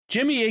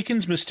Jimmy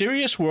Akin's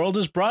Mysterious World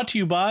is brought to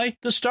you by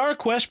the Star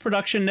Quest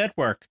Production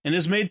Network and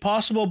is made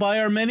possible by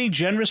our many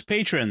generous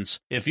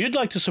patrons. If you'd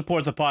like to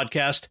support the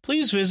podcast,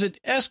 please visit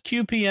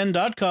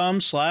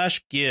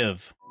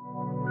sqpn.com/give.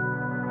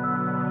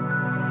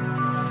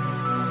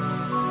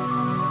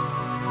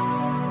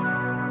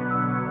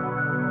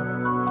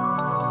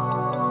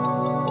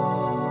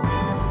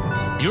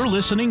 You're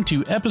listening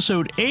to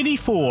episode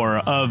 84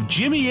 of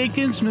Jimmy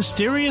Akin's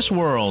Mysterious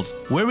World,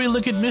 where we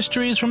look at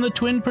mysteries from the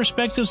twin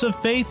perspectives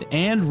of faith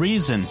and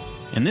reason.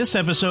 In this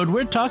episode,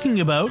 we're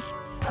talking about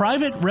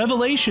private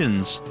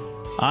revelations.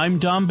 I'm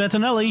Dom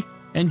Bettinelli,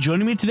 and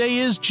joining me today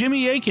is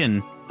Jimmy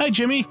Akin. Hi,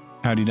 Jimmy.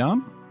 Howdy,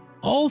 Dom.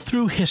 All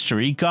through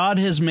history, God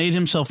has made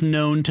himself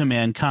known to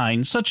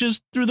mankind, such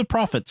as through the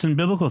prophets in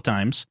biblical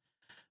times.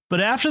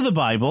 But after the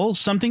Bible,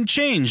 something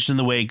changed in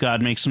the way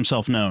God makes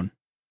himself known.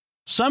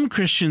 Some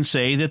Christians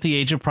say that the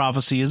age of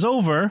prophecy is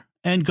over,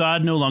 and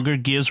God no longer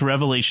gives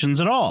revelations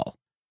at all.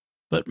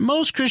 But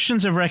most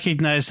Christians have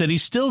recognized that he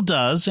still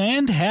does,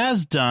 and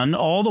has done,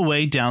 all the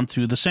way down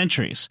through the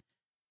centuries.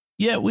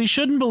 Yet we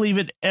shouldn't believe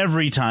it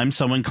every time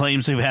someone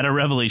claims they've had a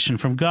revelation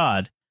from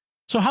God.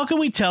 So how can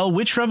we tell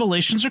which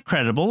revelations are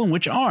credible and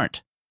which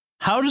aren't?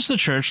 How does the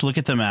church look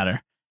at the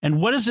matter? And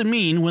what does it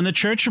mean when the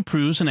church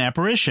approves an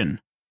apparition?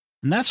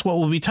 And that's what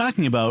we'll be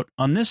talking about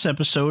on this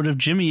episode of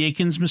Jimmy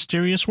Akin's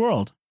Mysterious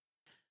World.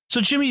 So,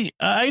 Jimmy,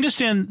 I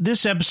understand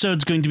this episode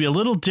is going to be a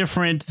little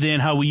different than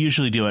how we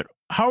usually do it.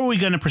 How are we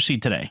going to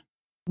proceed today?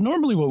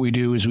 Normally what we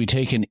do is we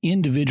take an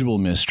individual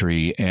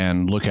mystery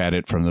and look at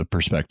it from the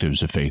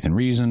perspectives of faith and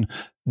reason.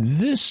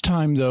 This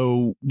time,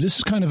 though, this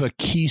is kind of a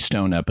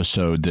keystone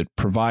episode that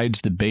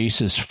provides the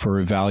basis for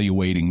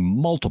evaluating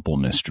multiple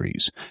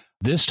mysteries.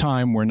 This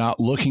time, we're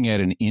not looking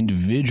at an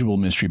individual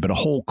mystery, but a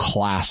whole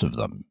class of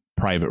them,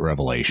 private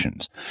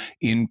revelations.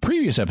 In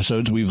previous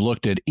episodes, we've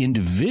looked at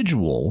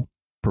individual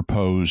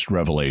proposed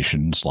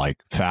revelations like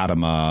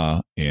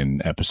Fatima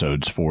in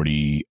episodes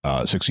 40,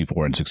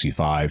 64, and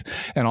 65,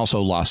 and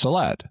also La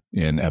Salette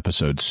in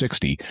episode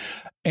 60.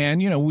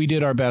 And, we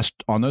did our best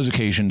on those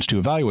occasions to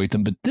evaluate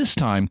them. But this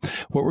time,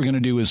 what we're going to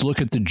do is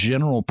look at the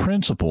general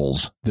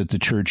principles that the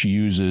church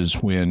uses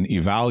when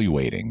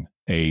evaluating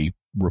a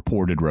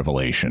reported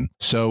revelation.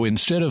 So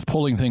instead of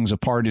pulling things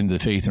apart into the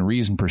faith and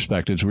reason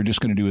perspectives, we're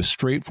just going to do a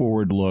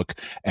straightforward look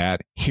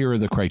at here are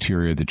the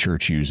criteria the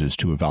church uses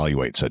to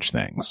evaluate such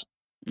things.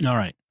 All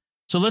right.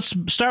 So let's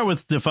start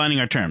with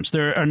defining our terms.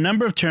 There are a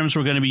number of terms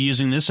we're going to be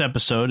using this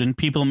episode, and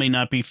people may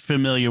not be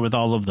familiar with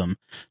all of them.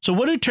 So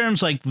what do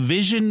terms like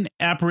vision,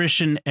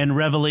 apparition, and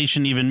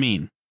revelation even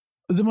mean?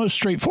 The most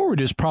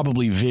straightforward is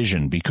probably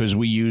vision, because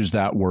we use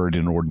that word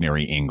in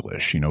ordinary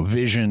English.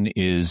 Vision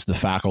is the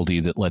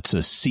faculty that lets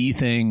us see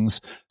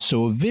things.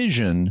 So a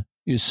vision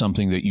is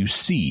something that you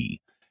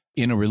see.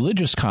 In a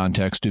religious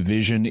context, a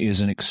vision is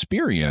an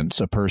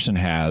experience a person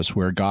has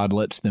where God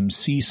lets them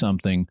see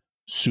something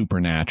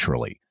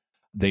supernaturally.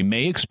 They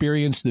may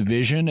experience the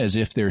vision as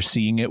if they're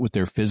seeing it with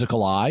their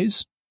physical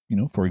eyes.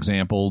 For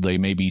example, they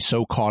may be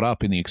so caught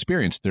up in the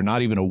experience, they're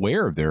not even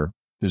aware of their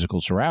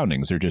physical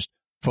surroundings. They're just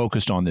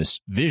focused on this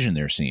vision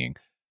they're seeing.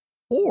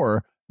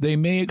 Or they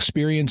may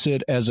experience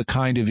it as a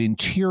kind of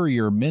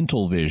interior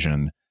mental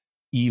vision,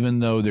 even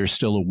though they're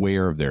still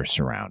aware of their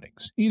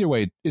surroundings. Either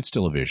way, it's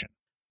still a vision.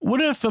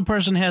 What if a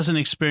person has an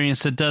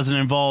experience that doesn't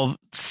involve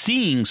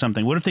seeing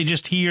something? What if they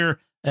just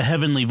hear a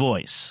heavenly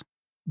voice?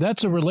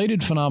 That's a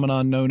related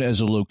phenomenon known as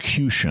a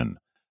locution.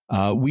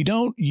 We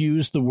don't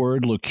use the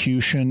word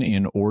locution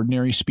in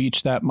ordinary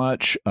speech that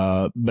much,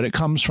 but it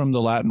comes from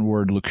the Latin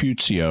word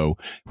locutio,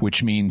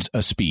 which means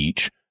a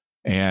speech.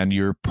 And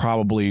you're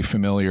probably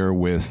familiar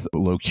with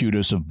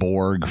Locutus of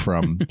Borg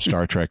from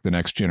Star Trek The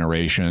Next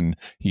Generation.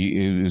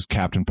 He was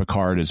Captain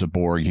Picard as a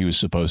Borg. He was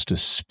supposed to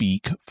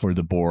speak for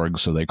the Borg,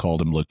 so they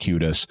called him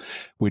Locutus,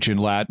 which in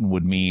Latin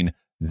would mean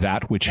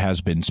that which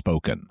has been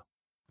spoken.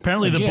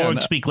 Apparently the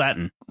Borg speak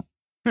Latin.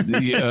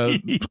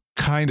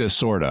 Kind of,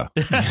 sort of.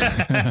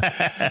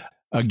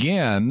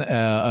 Again,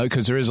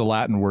 because there is a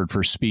Latin word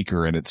for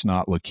speaker, and it's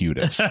not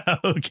locutus.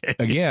 Okay.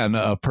 Again,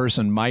 a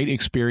person might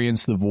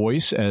experience the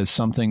voice as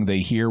something they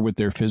hear with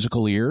their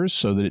physical ears,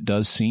 so that it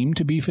does seem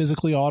to be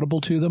physically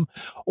audible to them,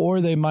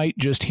 or they might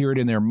just hear it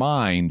in their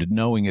mind,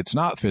 knowing it's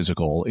not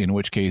physical, in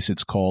which case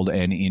it's called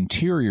an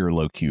interior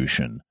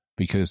locution,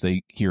 because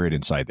they hear it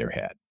inside their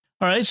head.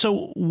 All right,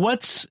 so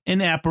what's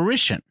an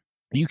apparition?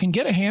 You can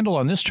get a handle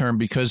on this term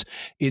because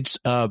it's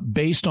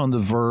based on the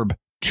verb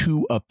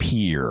to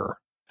appear.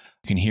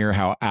 You can hear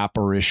how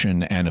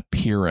apparition and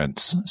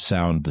appearance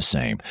sound the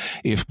same.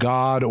 If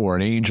God or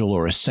an angel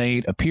or a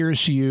saint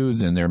appears to you,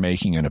 then they're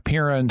making an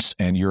appearance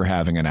and you're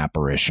having an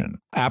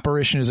apparition.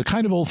 Apparition is a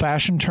kind of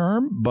old-fashioned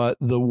term, but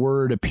the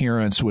word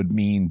appearance would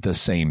mean the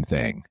same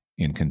thing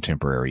in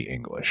contemporary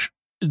English.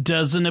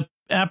 Does an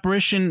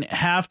apparition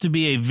have to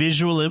be a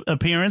visual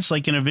appearance,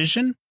 like in a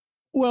vision?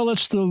 Well,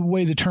 that's the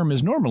way the term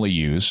is normally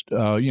used.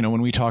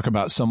 When we talk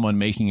about someone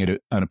making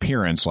it an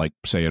appearance, like,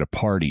 say, at a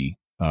party,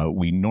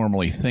 we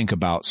normally think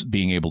about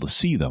being able to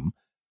see them.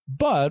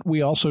 But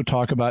we also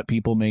talk about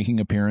people making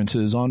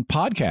appearances on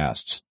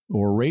podcasts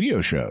or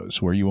radio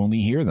shows where you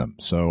only hear them.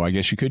 So I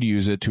guess you could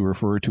use it to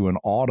refer to an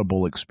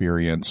audible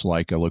experience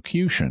like a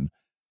locution.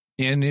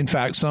 And in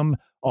fact, some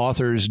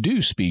authors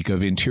do speak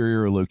of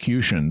interior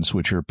locutions,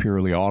 which are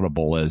purely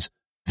audible, as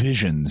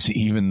visions,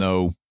 even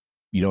though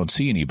you don't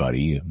see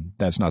anybody.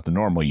 That's not the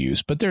normal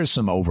use, but there's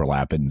some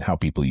overlap in how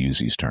people use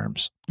these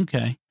terms.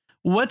 Okay.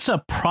 What's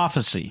a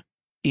prophecy?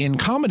 In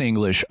common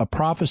English, a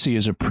prophecy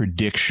is a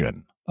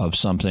prediction of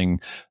something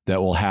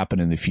that will happen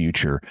in the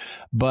future.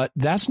 But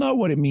that's not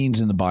what it means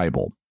in the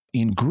Bible.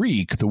 In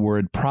Greek, the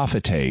word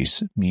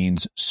prophetes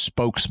means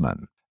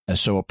spokesman.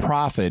 So a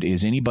prophet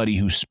is anybody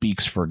who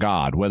speaks for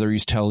God, whether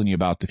he's telling you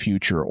about the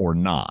future or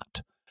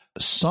not.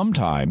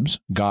 Sometimes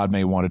God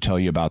may want to tell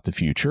you about the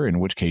future, in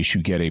which case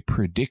you get a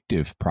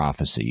predictive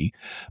prophecy.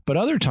 But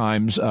other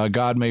times,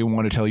 God may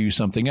want to tell you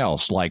something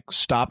else, like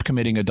stop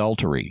committing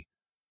adultery,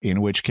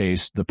 in which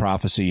case the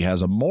prophecy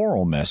has a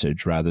moral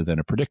message rather than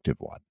a predictive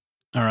one.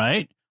 All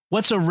right.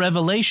 What's a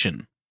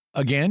revelation?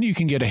 Again, you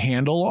can get a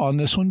handle on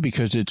this one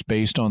because it's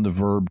based on the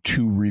verb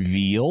to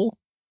reveal.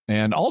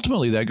 And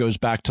ultimately, that goes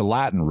back to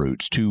Latin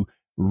roots. To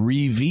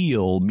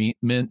reveal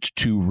meant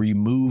to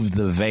remove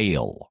the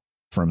veil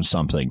from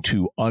something,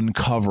 to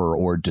uncover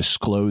or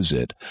disclose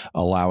it,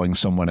 allowing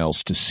someone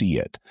else to see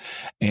it.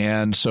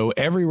 And so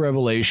every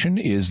revelation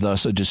is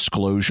thus a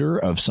disclosure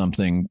of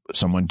something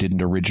someone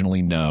didn't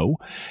originally know.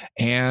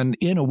 And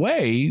in a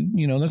way,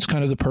 that's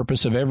kind of the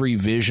purpose of every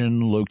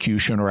vision,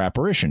 locution, or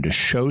apparition, to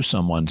show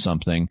someone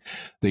something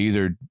they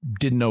either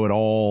didn't know at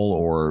all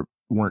or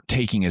weren't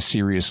taking as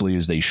seriously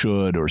as they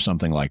should or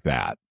something like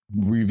that,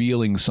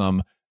 revealing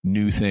some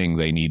new thing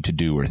they need to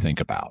do or think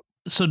about.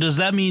 So does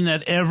that mean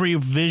that every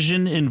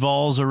vision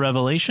involves a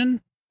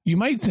revelation? You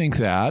might think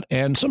that,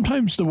 and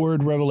sometimes the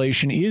word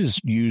revelation is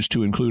used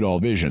to include all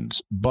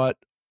visions, but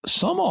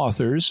some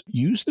authors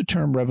use the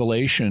term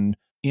revelation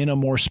in a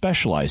more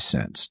specialized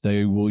sense.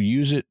 They will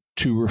use it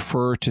to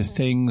refer to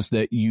things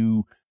that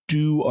you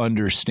do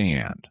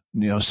understand.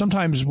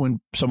 Sometimes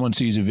when someone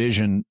sees a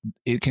vision,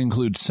 it can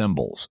include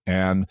symbols,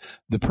 and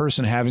the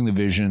person having the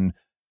vision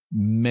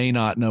may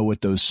not know what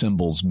those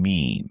symbols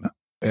mean.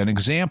 An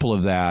example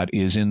of that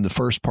is in the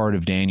first part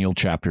of Daniel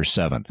chapter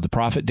 7. The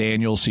prophet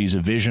Daniel sees a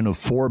vision of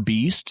 4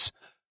 beasts,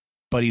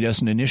 but he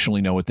doesn't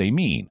initially know what they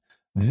mean.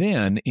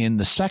 Then, in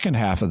the second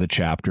half of the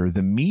chapter,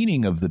 the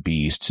meaning of the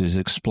beasts is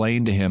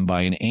explained to him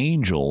by an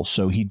angel,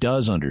 so he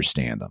does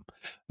understand them.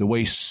 The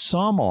way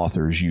some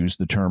authors use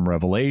the term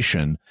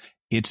revelation,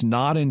 it's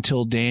not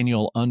until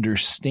Daniel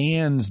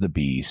understands the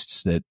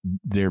beasts that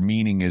their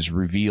meaning is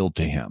revealed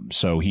to him.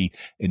 So he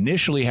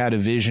initially had a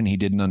vision he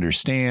didn't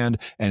understand,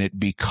 and it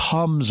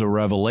becomes a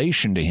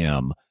revelation to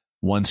him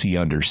once he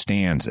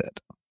understands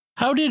it.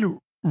 How did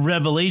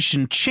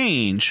revelation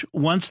change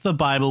once the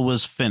Bible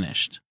was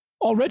finished?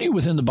 Already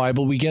within the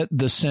Bible, we get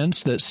the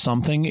sense that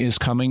something is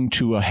coming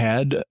to a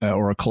head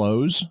or a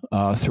close.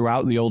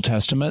 Throughout the Old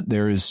Testament,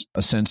 there is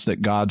a sense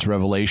that God's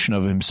revelation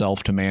of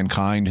himself to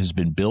mankind has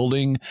been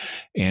building.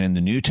 And in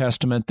the New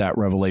Testament, that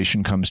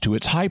revelation comes to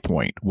its high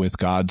point with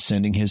God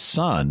sending his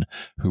Son,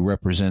 who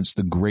represents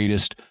the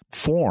greatest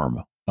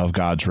form of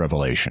God's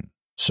revelation.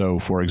 So,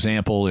 for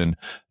example, in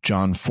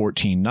John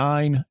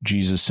 14:9,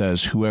 Jesus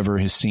says, "Whoever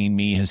has seen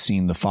me has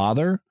seen the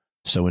Father."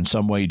 So in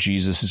some way,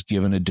 Jesus is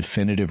given a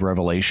definitive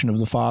revelation of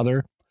the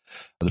Father.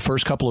 The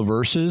first couple of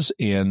verses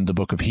in the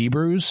book of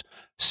Hebrews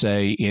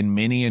say, "In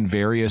many and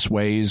various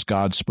ways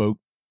God spoke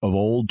of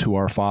old to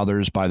our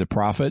fathers by the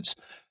prophets,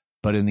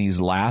 but in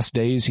these last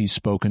days he's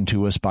spoken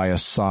to us by a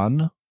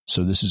Son."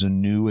 So this is a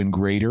new and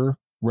greater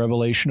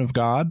revelation of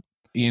God.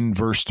 In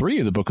verse 3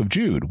 of the book of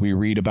Jude, we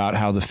read about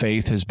how the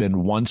faith has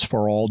been once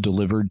for all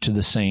delivered to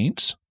the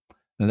saints.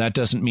 Now, that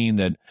doesn't mean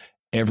that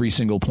every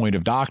single point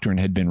of doctrine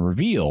had been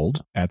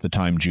revealed at the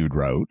time Jude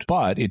wrote,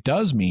 but it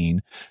does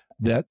mean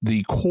that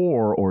the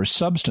core or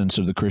substance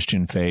of the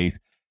Christian faith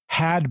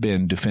had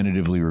been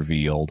definitively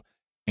revealed,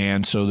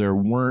 and so there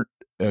weren't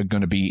going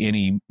to be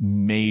any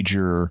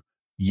major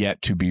yet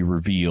to be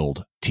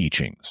revealed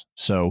teachings.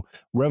 So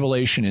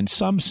revelation in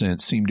some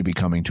sense seemed to be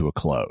coming to a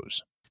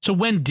close. So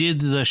when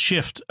did the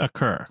shift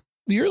occur?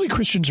 The early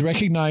Christians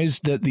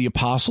recognized that the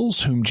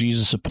apostles whom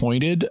Jesus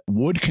appointed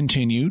would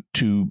continue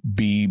to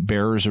be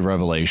bearers of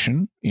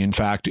revelation. In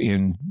fact,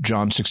 in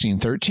John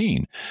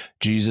 16:13,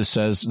 Jesus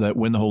says that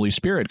when the Holy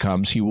Spirit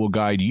comes, he will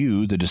guide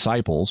you, the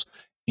disciples,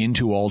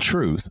 into all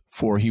truth,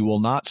 for he will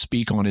not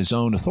speak on his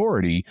own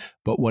authority,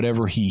 but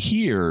whatever he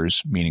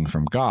hears, meaning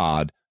from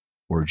God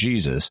or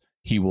Jesus,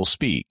 he will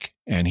speak,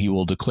 and he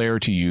will declare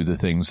to you the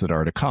things that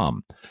are to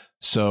come.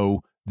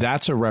 So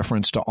that's a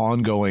reference to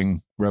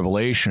ongoing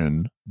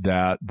revelation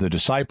that the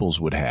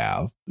disciples would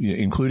have,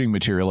 including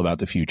material about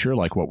the future,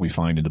 like what we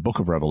find in the book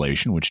of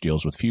Revelation, which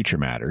deals with future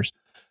matters.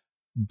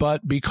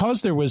 But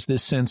because there was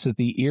this sense that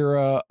the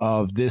era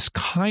of this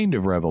kind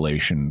of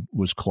revelation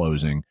was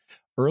closing,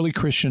 early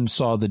Christians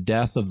saw the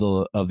death of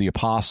the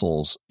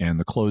apostles and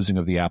the closing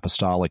of the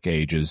apostolic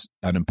age as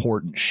an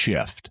important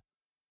shift,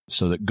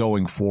 so that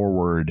going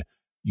forward,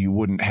 you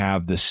wouldn't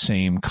have the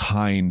same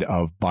kind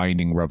of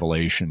binding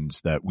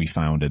revelations that we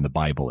found in the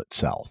Bible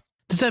itself.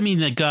 Does that mean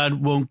that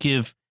God won't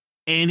give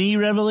any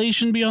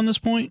revelation beyond this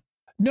point?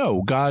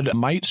 No, God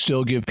might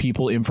still give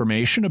people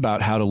information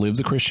about how to live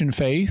the Christian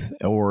faith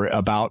or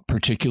about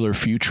particular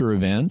future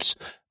events,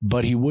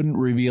 but he wouldn't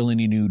reveal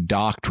any new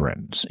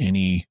doctrines,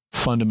 any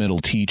fundamental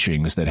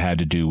teachings that had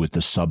to do with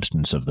the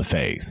substance of the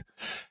faith.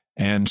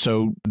 And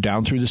so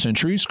down through the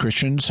centuries,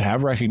 Christians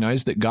have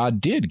recognized that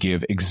God did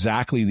give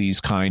exactly these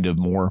kind of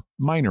more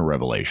minor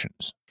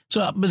revelations.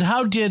 So, but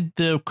how did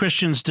the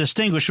Christians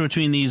distinguish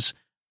between these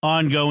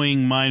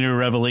ongoing minor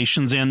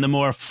revelations and the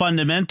more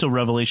fundamental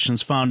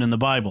revelations found in the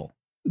Bible?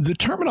 The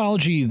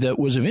terminology that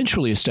was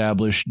eventually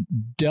established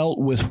dealt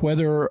with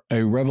whether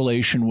a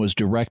revelation was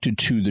directed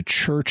to the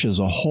church as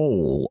a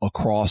whole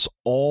across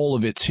all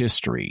of its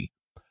history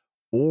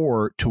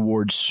or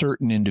towards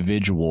certain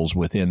individuals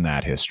within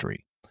that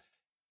history.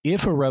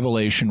 If a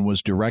revelation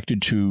was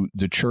directed to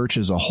the church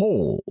as a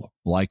whole,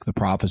 like the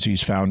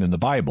prophecies found in the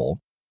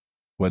Bible,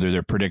 whether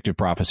they're predictive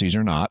prophecies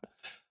or not,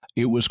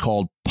 it was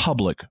called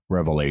public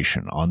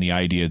revelation, on the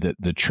idea that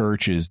the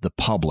church is the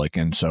public,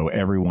 and so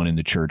everyone in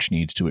the church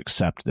needs to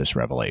accept this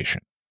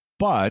revelation.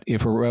 But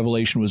if a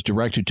revelation was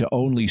directed to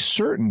only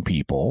certain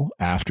people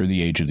after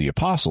the age of the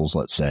apostles,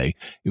 let's say,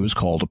 it was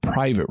called a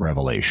private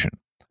revelation.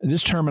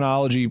 This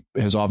terminology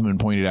has often been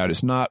pointed out.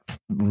 It's not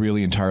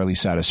really entirely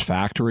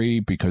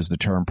satisfactory because the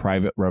term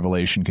private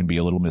revelation can be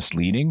a little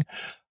misleading.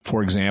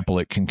 For example,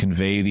 it can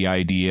convey the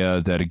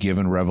idea that a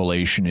given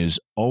revelation is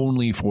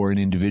only for an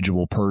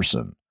individual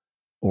person,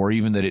 or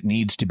even that it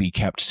needs to be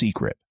kept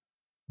secret.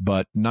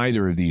 But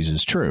neither of these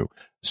is true.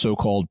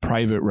 So-called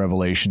private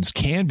revelations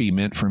can be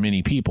meant for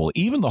many people,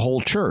 even the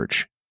whole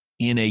church,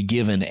 in a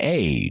given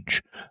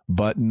age,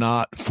 but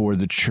not for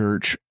the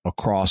church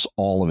across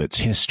all of its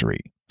history.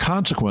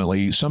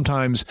 Consequently,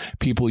 sometimes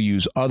people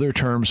use other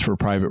terms for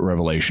private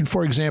revelation.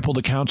 For example,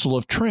 the Council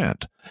of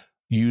Trent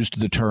used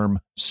the term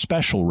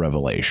special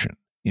revelation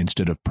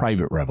instead of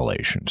private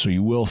revelation. So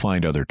you will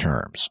find other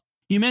terms.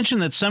 You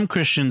mentioned that some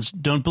Christians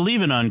don't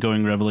believe in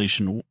ongoing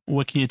revelation.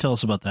 What can you tell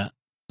us about that?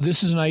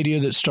 This is an idea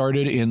that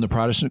started in the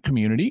Protestant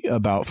community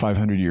about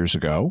 500 years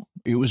ago.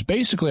 It was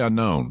basically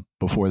unknown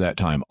before that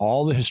time.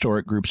 All the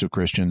historic groups of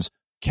Christians,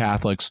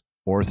 Catholics,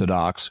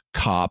 Orthodox,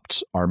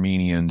 Copts,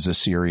 Armenians,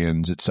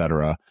 Assyrians,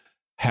 etc.,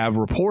 have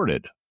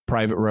reported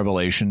private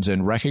revelations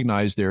and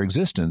recognized their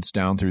existence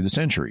down through the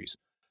centuries.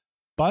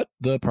 But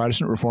the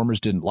Protestant reformers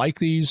didn't like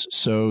these,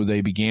 so they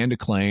began to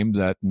claim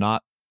that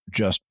not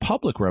just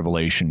public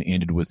revelation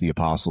ended with the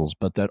apostles,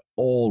 but that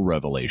all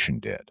revelation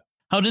did.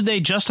 How did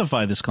they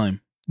justify this claim?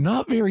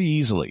 Not very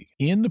easily.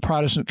 In the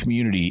Protestant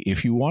community,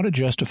 if you want to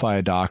justify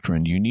a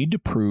doctrine, you need to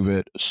prove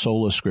it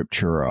sola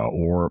scriptura,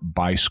 or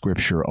by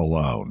Scripture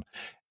alone.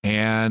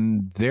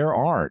 And there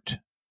aren't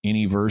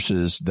any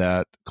verses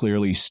that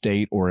clearly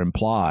state or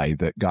imply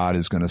that God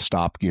is going to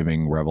stop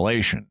giving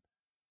revelation.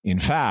 In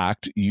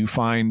fact, you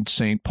find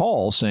St.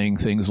 Paul saying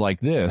things like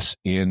this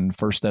in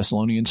 1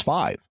 Thessalonians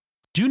 5.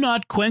 Do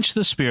not quench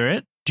the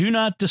spirit, do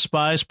not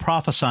despise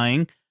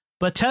prophesying,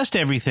 but test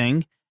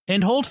everything,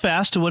 and hold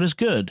fast to what is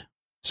good.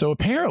 So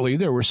apparently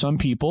there were some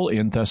people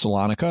in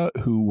Thessalonica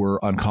who were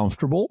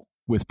uncomfortable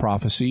with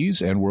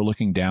prophecies and were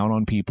looking down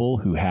on people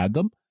who had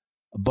them.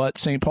 But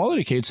St. Paul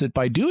indicates that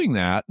by doing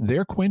that,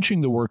 they're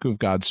quenching the work of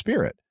God's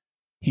Spirit.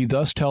 He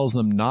thus tells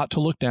them not to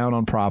look down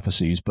on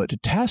prophecies, but to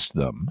test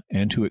them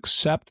and to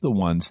accept the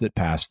ones that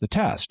pass the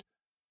test.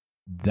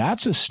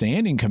 That's a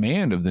standing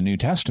command of the New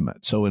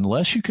Testament. So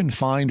unless you can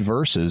find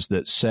verses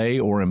that say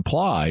or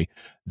imply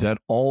that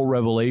all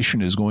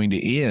revelation is going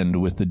to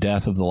end with the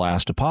death of the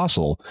last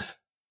apostle,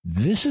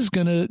 this is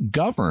going to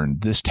govern,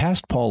 this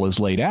test Paul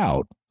has laid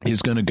out,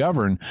 is going to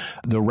govern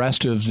the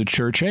rest of the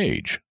church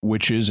age,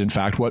 which is, in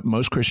fact, what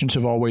most Christians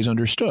have always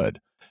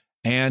understood.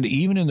 And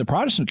even in the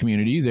Protestant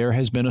community, there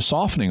has been a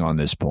softening on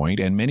this point,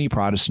 and many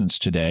Protestants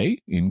today,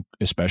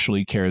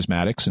 especially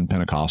charismatics and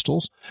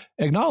Pentecostals,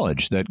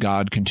 acknowledge that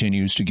God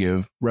continues to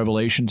give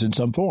revelations in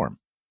some form.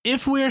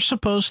 If we're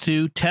supposed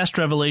to test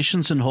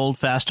revelations and hold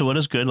fast to what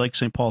is good, like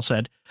St. Paul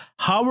said,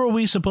 how are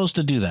we supposed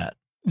to do that?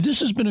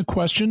 This has been a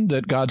question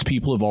that God's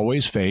people have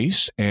always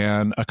faced,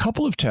 and a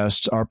couple of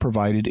tests are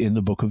provided in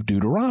the book of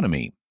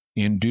Deuteronomy.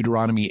 In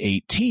Deuteronomy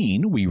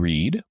 18, we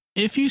read,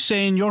 If you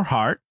say in your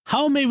heart,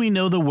 how may we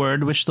know the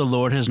word which the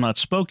Lord has not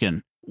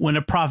spoken? When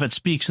a prophet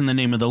speaks in the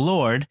name of the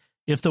Lord,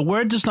 if the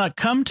word does not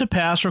come to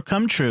pass or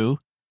come true,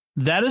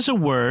 that is a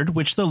word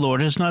which the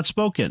Lord has not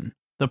spoken.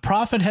 The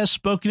prophet has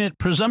spoken it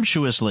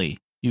presumptuously.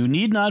 You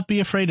need not be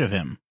afraid of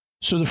him.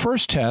 So the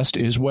first test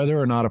is whether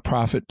or not a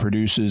prophet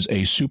produces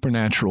a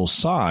supernatural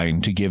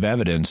sign to give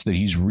evidence that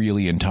he's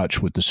really in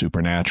touch with the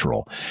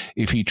supernatural.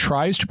 If he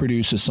tries to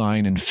produce a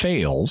sign and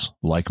fails,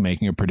 like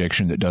making a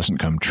prediction that doesn't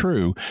come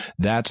true,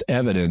 that's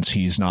evidence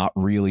he's not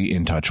really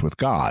in touch with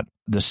God.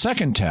 The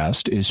second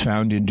test is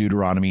found in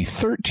Deuteronomy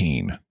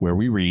 13, where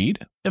we read,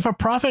 If a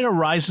prophet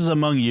arises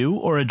among you,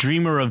 or a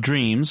dreamer of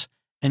dreams,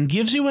 and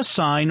gives you a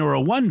sign or a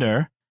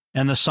wonder,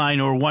 and the sign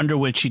or wonder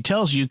which he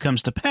tells you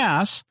comes to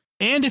pass,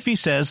 And if he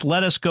says,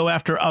 let us go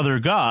after other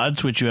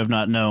gods, which you have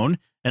not known,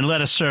 and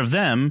let us serve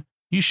them,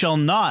 you shall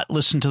not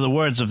listen to the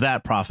words of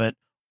that prophet,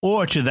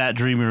 or to that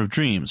dreamer of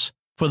dreams.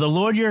 For the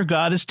Lord your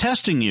God is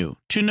testing you,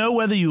 to know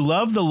whether you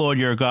love the Lord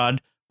your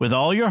God with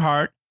all your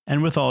heart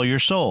and with all your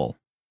soul.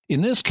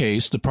 In this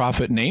case, the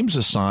prophet names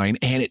a sign,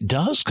 and it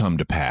does come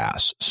to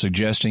pass,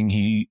 suggesting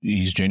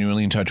he's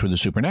genuinely in touch with the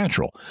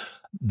supernatural.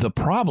 The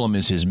problem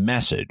is his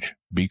message,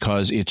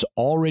 because it's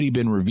already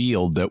been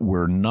revealed that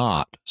we're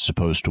not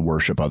supposed to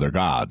worship other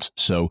gods.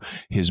 So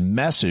his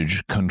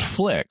message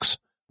conflicts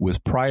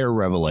with prior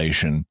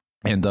revelation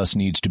and thus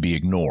needs to be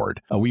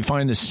ignored. We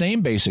find the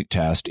same basic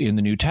test in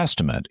the New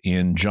Testament.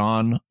 In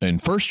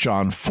 1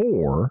 John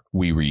 4,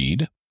 we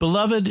read,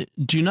 Beloved,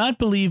 do not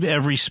believe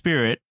every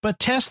spirit, but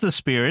test the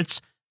spirits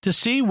to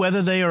see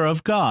whether they are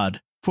of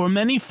God. For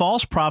many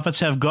false prophets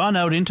have gone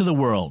out into the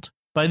world.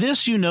 By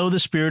this you know the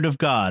Spirit of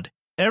God.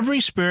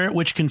 Every spirit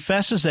which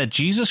confesses that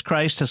Jesus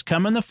Christ has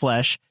come in the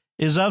flesh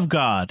is of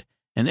God,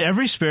 and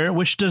every spirit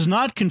which does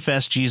not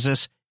confess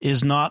Jesus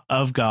is not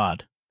of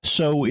God.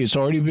 So it's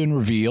already been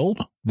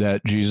revealed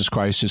that Jesus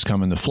Christ has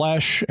come in the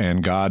flesh,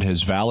 and God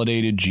has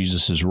validated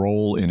Jesus'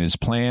 role in his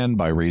plan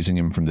by raising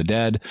him from the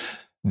dead.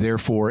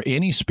 Therefore,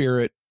 any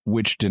spirit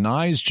which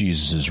denies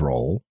Jesus'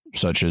 role,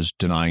 such as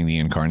denying the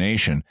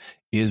incarnation,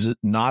 is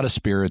not a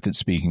spirit that's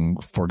speaking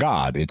for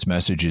God. Its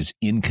message is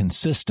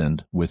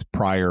inconsistent with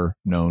prior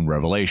known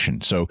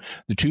revelation. So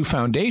the two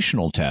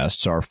foundational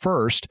tests are,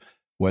 first,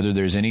 whether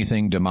there's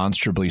anything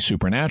demonstrably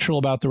supernatural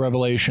about the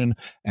revelation,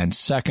 and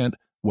second,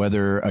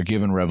 whether a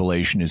given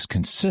revelation is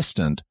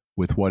consistent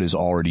with what has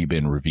already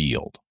been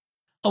revealed.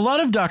 A lot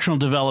of doctrinal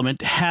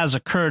development has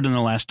occurred in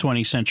the last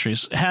 20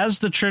 centuries. Has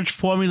the church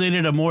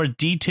formulated a more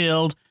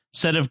detailed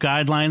set of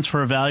guidelines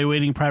for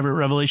evaluating private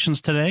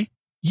revelations today?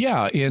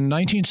 Yeah, in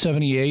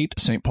 1978,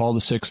 St. Paul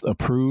VI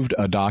approved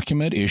a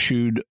document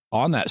issued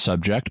on that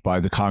subject by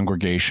the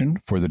Congregation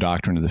for the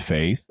Doctrine of the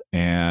Faith,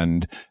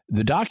 and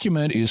the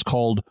document is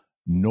called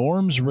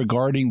Norms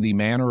Regarding the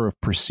Manner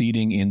of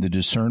Proceeding in the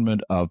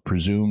Discernment of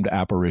Presumed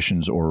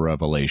Apparitions or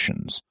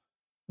Revelations.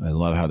 I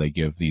love how they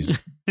give these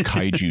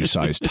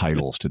kaiju-sized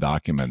titles to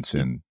documents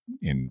in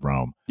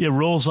Rome. It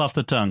rolls off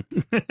the tongue.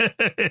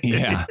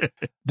 Yeah.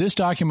 This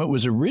document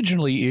was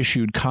originally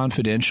issued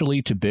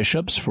confidentially to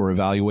bishops for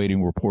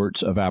evaluating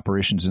reports of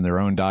apparitions in their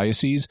own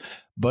diocese,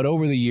 but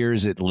over the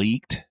years it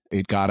leaked,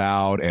 it got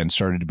out, and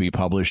started to be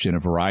published in a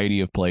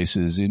variety of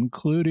places,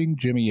 including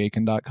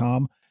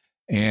jimmyakin.com.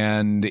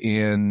 And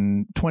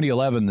in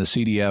 2011, the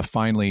CDF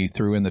finally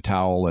threw in the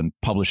towel and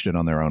published it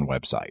on their own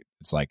website.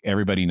 It's like,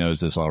 everybody knows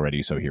this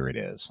already, so here it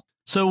is.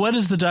 So what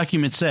does the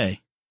document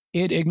say?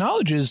 It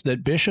acknowledges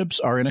that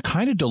bishops are in a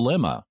kind of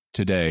dilemma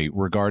today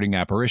regarding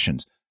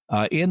apparitions.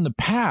 In the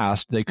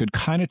past, they could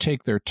kind of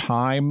take their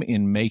time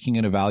in making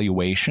an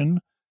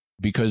evaluation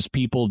because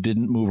people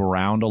didn't move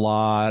around a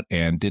lot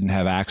and didn't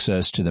have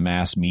access to the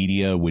mass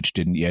media, which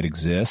didn't yet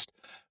exist.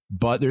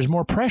 But there's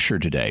more pressure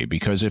today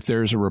because if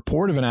there's a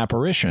report of an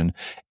apparition,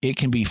 it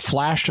can be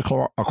flashed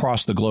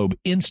across the globe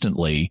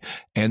instantly,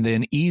 and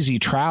then easy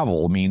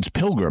travel means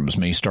pilgrims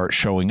may start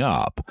showing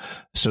up.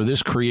 So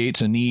this creates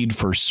a need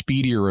for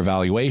speedier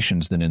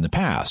evaluations than in the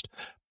past.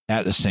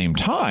 At the same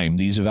time,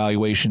 these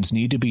evaluations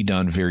need to be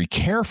done very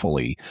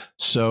carefully.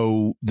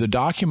 So the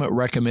document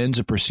recommends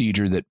a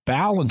procedure that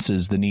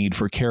balances the need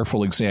for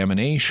careful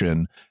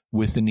examination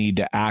with the need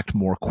to act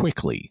more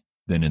quickly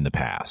than in the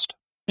past.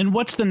 And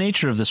what's the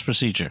nature of this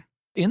procedure?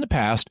 In the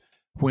past,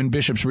 when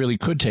bishops really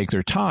could take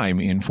their time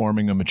in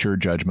forming a mature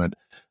judgment,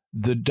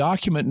 the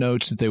document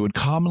notes that they would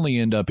commonly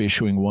end up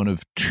issuing one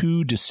of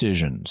two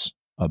decisions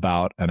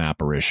about an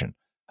apparition.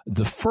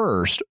 The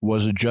first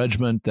was a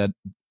judgment that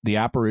the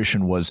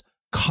apparition was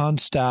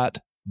constat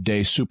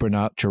de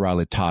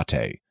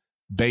supernaturalitate,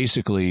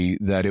 basically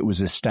that it was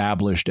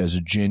established as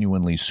a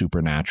genuinely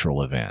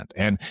supernatural event.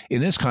 And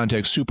in this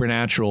context,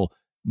 supernatural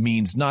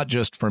means not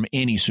just from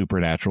any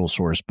supernatural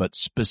source, but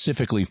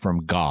specifically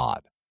from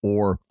God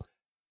or,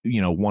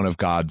 one of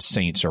God's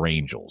saints or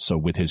angels, so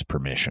with his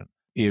permission.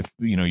 If,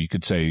 you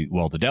could say,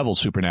 well, the devil's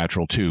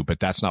supernatural too, but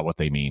that's not what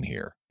they mean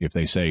here. If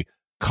they say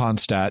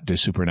constat de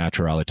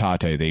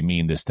supernaturalitate, they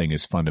mean this thing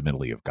is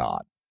fundamentally of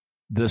God.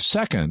 The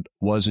second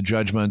was a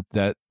judgment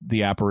that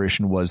the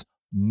apparition was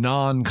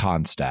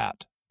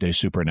non-constat de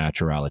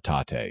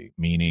supernaturalitate,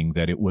 meaning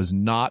that it was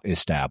not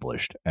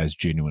established as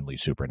genuinely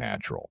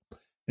supernatural.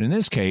 And in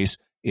this case,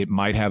 it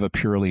might have a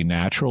purely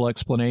natural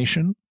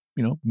explanation,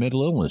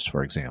 mental illness,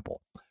 for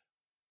example.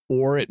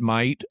 Or it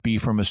might be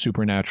from a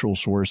supernatural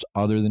source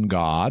other than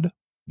God,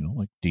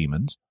 like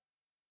demons.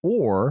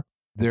 Or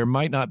there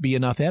might not be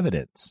enough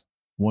evidence,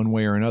 one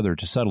way or another,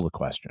 to settle the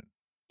question.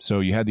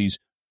 So you had these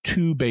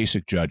two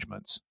basic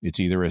judgments. It's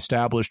either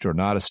established or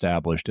not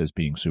established as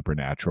being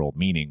supernatural,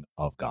 meaning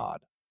of God.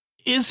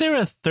 Is there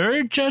a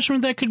third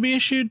judgment that could be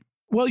issued?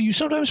 Well, you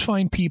sometimes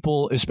find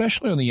people,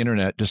 especially on the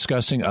internet,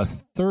 discussing a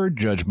third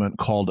judgment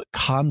called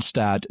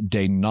constat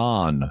de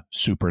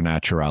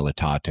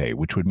non-supernaturalitate,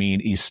 which would mean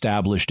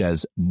established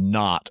as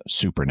not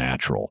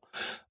supernatural.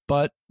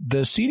 But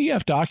the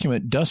CDF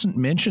document doesn't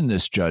mention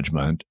this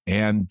judgment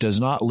and does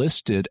not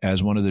list it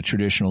as one of the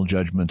traditional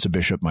judgments a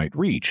bishop might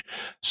reach.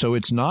 So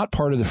it's not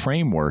part of the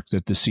framework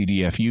that the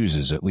CDF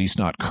uses, at least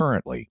not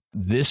currently.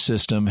 This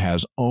system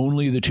has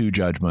only the two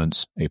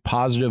judgments, a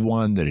positive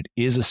one that it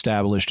is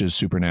established as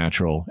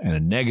supernatural and a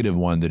negative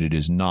one that it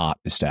is not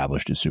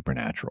established as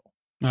supernatural.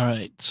 All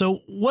right. So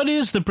what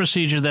is the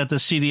procedure that the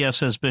CDF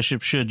says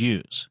bishops should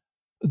use?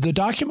 The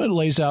document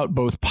lays out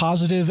both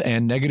positive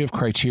and negative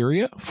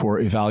criteria for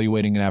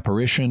evaluating an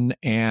apparition,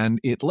 and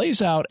it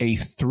lays out a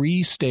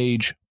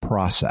 3-stage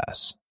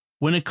process.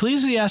 When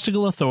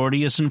ecclesiastical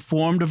authority is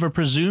informed of a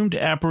presumed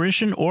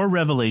apparition or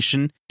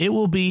revelation, it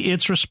will be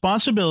its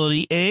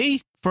responsibility,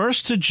 A,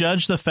 first to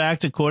judge the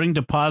fact according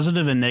to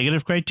positive and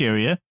negative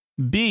criteria,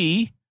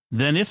 B,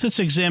 then if this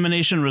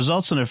examination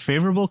results in a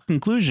favorable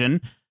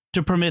conclusion,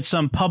 to permit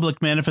some public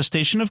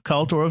manifestation of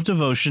cult or of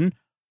devotion,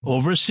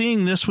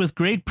 overseeing this with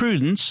great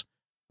prudence,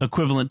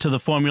 equivalent to the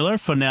formula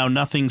for now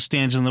nothing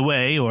stands in the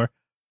way, or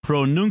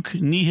pro nunc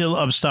nihil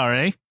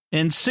obstare,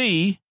 and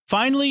C,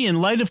 finally, in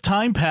light of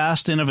time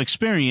past and of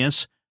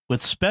experience,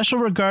 with special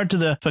regard to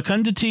the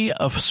fecundity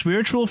of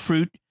spiritual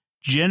fruit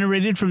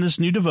generated from this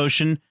new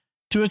devotion,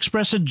 to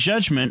express a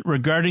judgment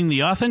regarding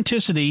the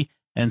authenticity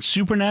and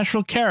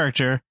supernatural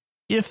character,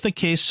 if the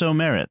case so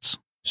merits.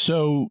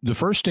 So the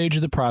first stage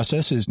of the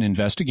process is an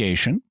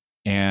investigation.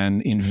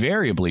 And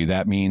invariably,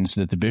 that means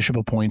that the bishop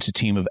appoints a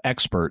team of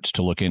experts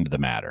to look into the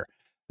matter.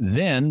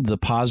 Then the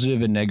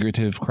positive and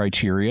negative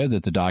criteria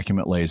that the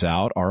document lays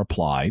out are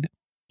applied.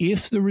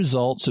 If the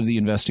results of the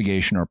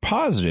investigation are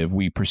positive,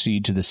 we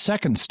proceed to the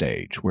second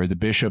stage, where the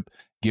bishop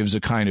gives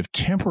a kind of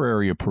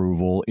temporary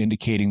approval,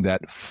 indicating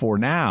that for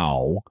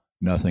now,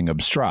 nothing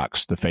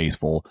obstructs the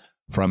faithful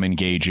from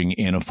engaging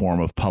in a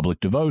form of public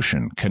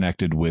devotion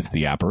connected with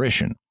the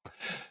apparition.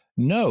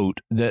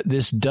 Note that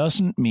this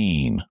doesn't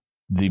mean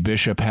the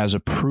bishop has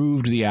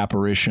approved the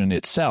apparition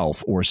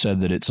itself or said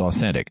that it's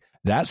authentic.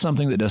 That's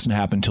something that doesn't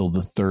happen until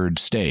the third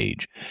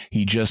stage.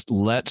 He just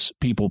lets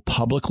people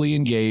publicly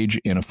engage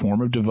in a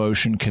form of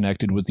devotion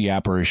connected with the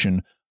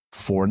apparition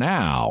for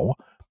now,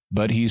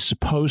 but he's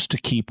supposed to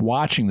keep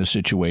watching the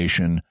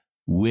situation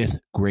with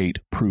great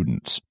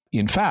prudence.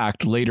 In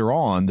fact, later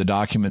on, the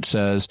document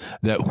says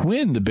that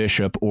when the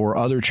bishop or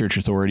other church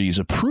authorities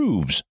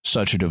approves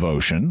such a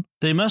devotion,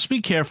 they must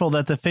be careful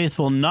that the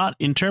faithful not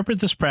interpret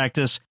this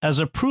practice as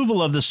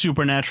approval of the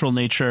supernatural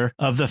nature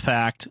of the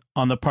fact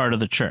on the part of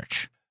the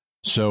church.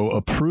 So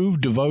approved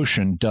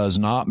devotion does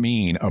not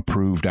mean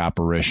approved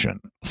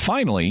apparition.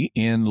 Finally,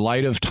 in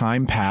light of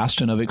time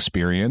past and of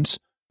experience,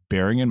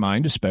 bearing in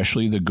mind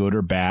especially the good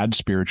or bad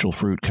spiritual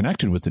fruit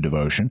connected with the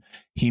devotion,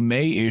 he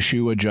may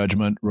issue a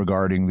judgment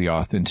regarding the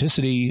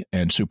authenticity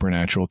and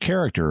supernatural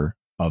character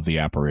of the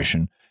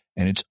apparition,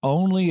 and it's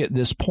only at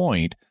this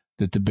point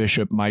that the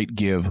bishop might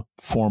give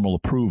formal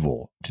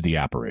approval to the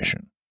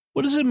apparition.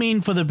 What does it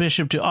mean for the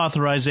bishop to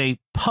authorize a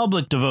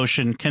public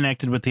devotion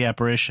connected with the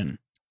apparition?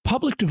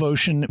 Public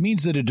devotion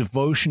means that a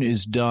devotion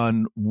is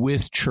done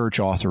with church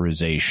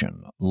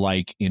authorization,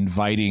 like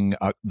inviting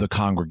the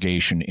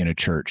congregation in a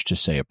church to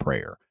say a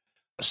prayer.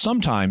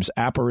 Sometimes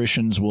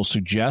apparitions will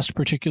suggest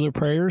particular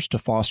prayers to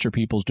foster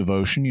people's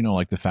devotion,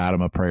 like the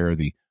Fatima prayer,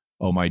 the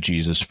 "O my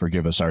Jesus,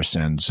 forgive us our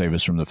sins, save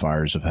us from the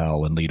fires of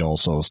hell, and lead all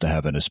souls to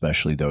heaven,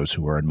 especially those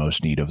who are in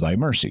most need of thy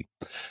mercy."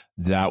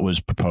 That was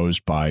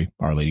proposed by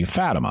Our Lady of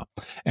Fatima.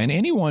 And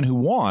anyone who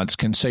wants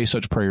can say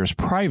such prayers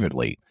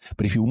privately.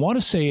 But if you want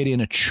to say it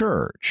in a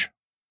church,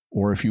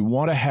 or if you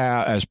want to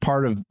have as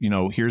part of,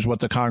 here's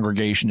what the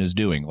congregation is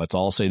doing, let's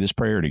all say this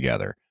prayer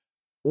together.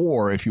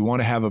 Or if you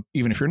want to have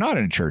even if you're not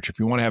in a church, if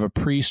you want to have a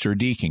priest or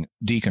deacon,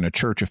 a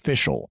church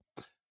official,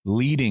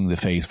 leading the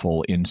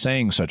faithful in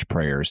saying such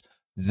prayers,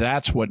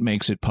 that's what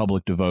makes it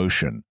public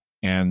devotion.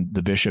 And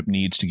the bishop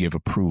needs to give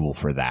approval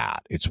for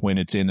that. It's when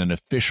it's in an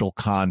official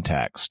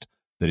context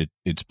that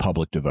it's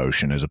public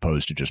devotion as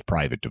opposed to just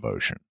private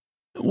devotion.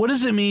 What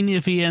does it mean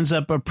if he ends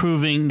up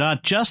approving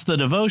not just the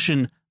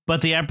devotion, but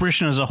the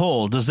apparition as a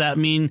whole? Does that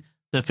mean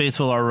the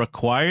faithful are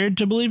required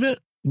to believe it?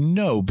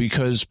 No,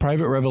 because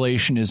private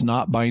revelation is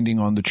not binding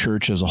on the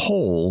church as a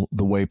whole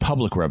the way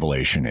public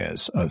revelation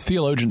is.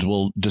 Theologians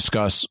will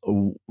discuss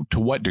to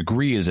what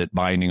degree is it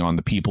binding on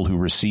the people who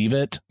receive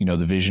it,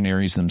 the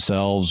visionaries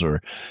themselves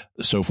or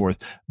so forth.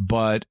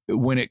 But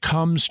when it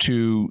comes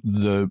to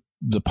the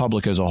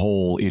public as a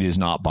whole, it is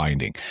not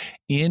binding.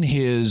 In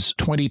his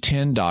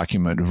 2010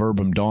 document,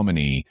 Verbum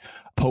Domini,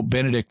 Pope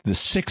Benedict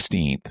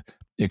XVI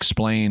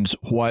explains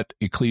what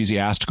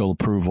ecclesiastical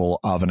approval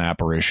of an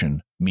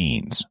apparition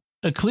means.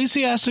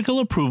 Ecclesiastical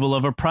approval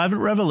of a private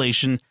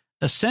revelation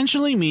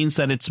essentially means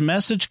that its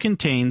message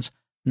contains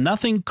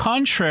nothing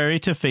contrary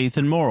to faith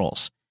and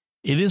morals.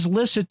 It is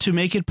licit to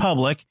make it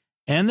public,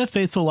 and the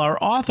faithful are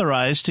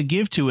authorized to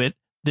give to it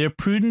their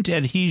prudent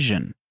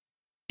adhesion.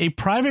 A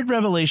private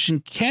revelation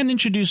can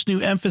introduce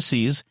new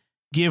emphases,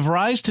 give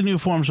rise to new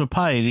forms of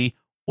piety,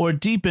 or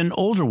deepen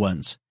older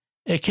ones.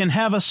 It can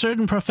have a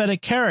certain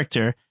prophetic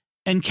character,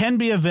 and can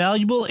be a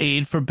valuable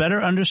aid for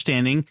better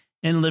understanding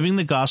and living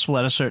the gospel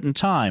at a certain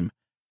time.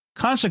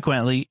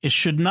 Consequently, it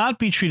should not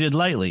be treated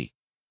lightly.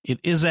 It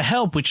is a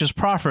help which is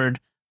proffered,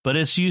 but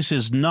its use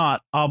is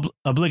not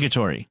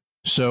obligatory.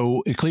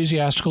 So,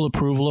 ecclesiastical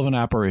approval of an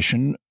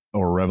apparition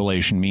or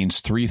revelation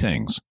means three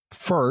things.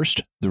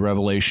 First, the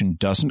revelation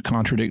doesn't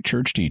contradict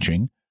church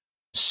teaching.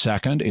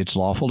 Second, it's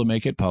lawful to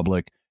make it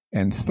public.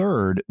 And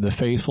third, the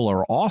faithful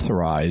are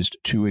authorized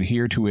to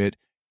adhere to it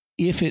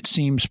if it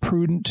seems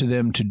prudent to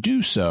them to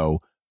do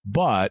so,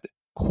 but,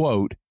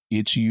 quote,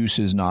 its use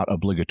is not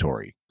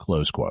obligatory,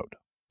 close quote.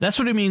 That's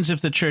what it means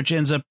if the church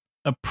ends up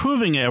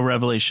approving a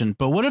revelation.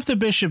 But what if the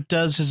bishop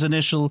does his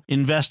initial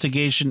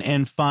investigation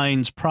and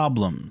finds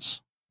problems?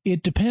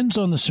 It depends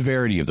on the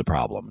severity of the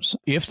problems.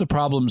 If the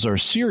problems are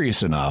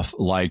serious enough,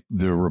 like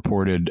the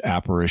reported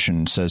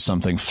apparition says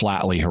something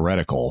flatly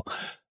heretical,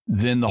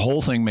 then the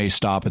whole thing may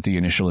stop at the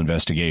initial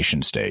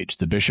investigation stage.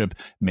 The bishop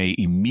may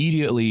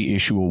immediately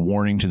issue a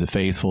warning to the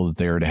faithful that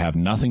they are to have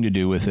nothing to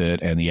do with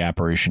it and the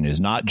apparition is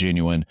not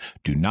genuine.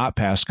 Do not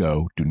pass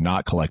go. Do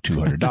not collect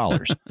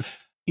 $200.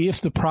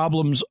 If the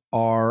problems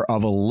are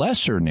of a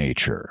lesser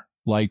nature,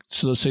 like,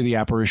 so let's say the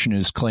apparition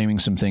is claiming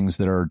some things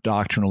that are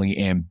doctrinally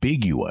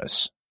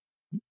ambiguous,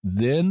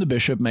 then the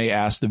bishop may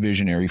ask the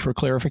visionary for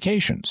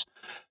clarifications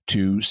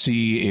to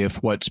see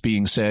if what's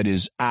being said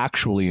is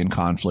actually in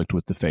conflict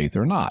with the faith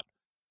or not.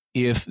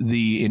 If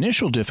the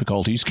initial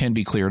difficulties can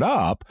be cleared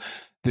up,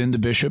 then the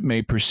bishop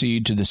may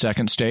proceed to the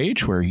second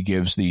stage, where he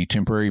gives the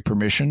temporary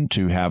permission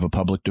to have a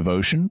public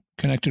devotion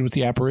connected with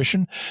the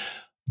apparition.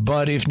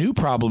 But if new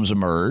problems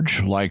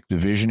emerge, like the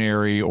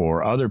visionary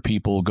or other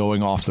people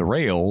going off the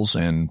rails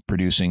and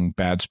producing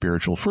bad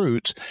spiritual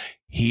fruits,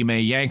 he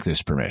may yank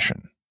this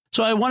permission.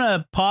 So I want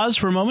to pause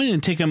for a moment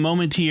and take a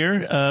moment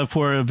here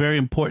for a very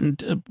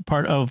important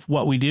part of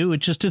what we do,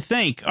 which is to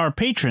thank our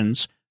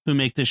patrons who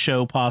make this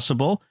show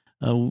possible.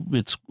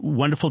 It's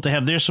wonderful to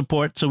have their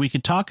support so we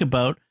could talk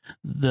about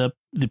the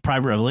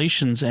private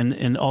revelations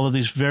and all of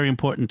these very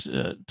important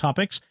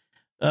topics.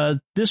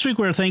 This week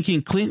we're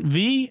thanking Clint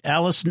V,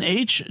 Allison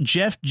H,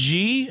 Jeff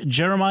G,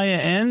 Jeremiah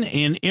N,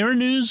 and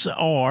Irenews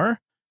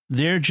R.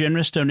 Their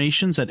generous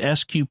donations at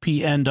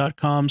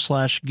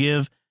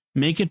sqpn.com/give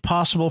make it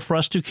possible for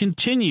us to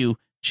continue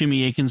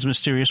Jimmy Akin's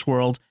Mysterious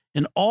World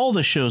and all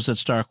the shows at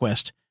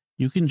StarQuest.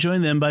 You can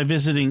join them by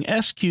visiting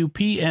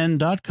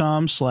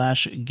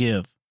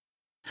sqpn.com/give.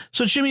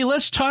 So, Jimmy,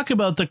 let's talk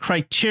about the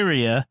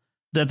criteria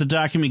that the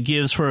document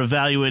gives for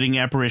evaluating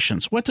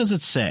apparitions. What does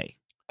it say?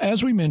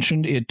 As we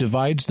mentioned, it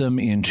divides them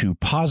into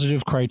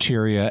positive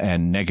criteria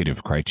and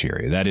negative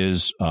criteria. That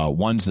is,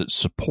 ones that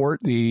support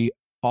the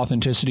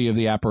authenticity of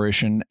the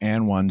apparition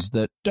and ones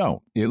that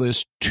don't. It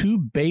lists two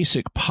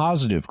basic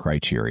positive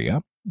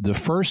criteria. The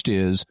first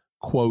is,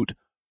 quote,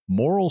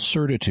 moral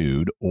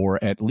certitude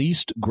or at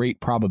least great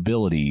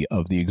probability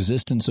of the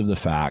existence of the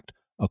fact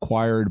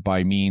acquired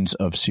by means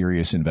of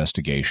serious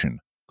investigation,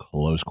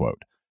 close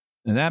quote.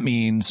 And that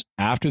means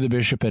after the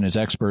bishop and his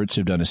experts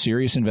have done a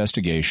serious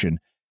investigation,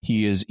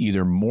 he is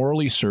either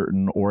morally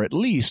certain or at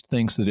least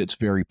thinks that it's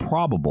very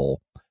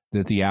probable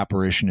that the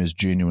apparition is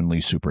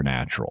genuinely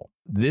supernatural.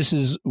 This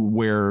is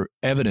where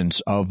evidence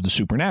of the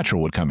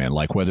supernatural would come in,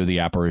 like whether the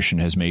apparition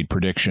has made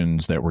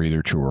predictions that were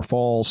either true or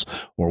false,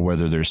 or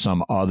whether there's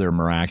some other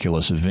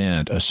miraculous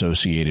event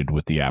associated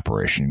with the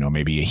apparition,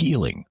 maybe a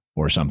healing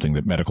or something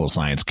that medical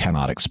science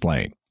cannot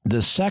explain.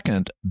 The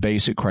second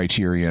basic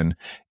criterion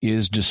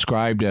is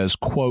described as,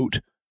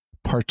 quote,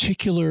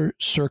 particular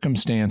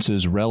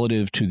circumstances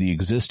relative to the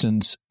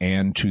existence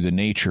and to the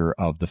nature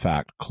of the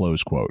fact,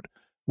 close quote,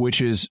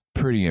 which is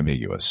pretty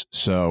ambiguous.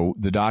 So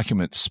the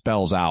document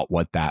spells out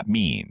what that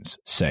means,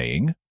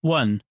 saying,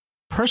 1.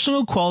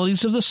 Personal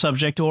qualities of the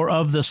subject or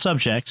of the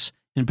subjects,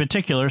 in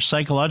particular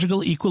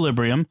psychological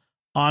equilibrium,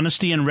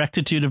 honesty and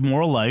rectitude of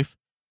moral life,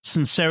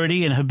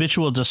 sincerity and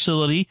habitual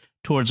docility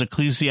towards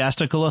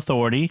ecclesiastical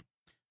authority,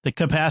 the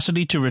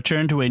capacity to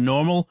return to a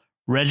normal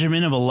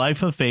regimen of a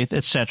life of faith,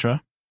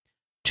 etc.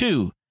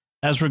 2.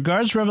 As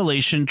regards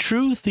revelation,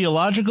 true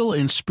theological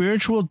and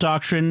spiritual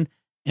doctrine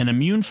and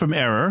immune from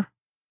error.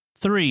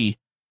 3.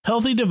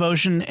 Healthy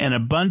devotion and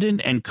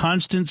abundant and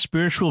constant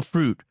spiritual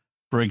fruit.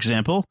 For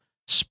example,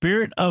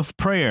 spirit of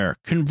prayer,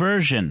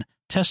 conversion,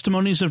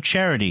 testimonies of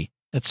charity,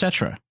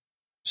 etc.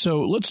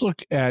 So let's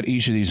look at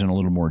each of these in a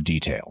little more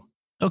detail.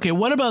 Okay,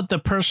 what about the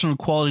personal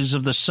qualities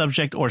of the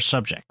subject or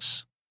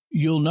subjects?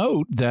 You'll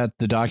note that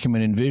the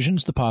document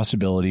envisions the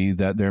possibility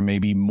that there may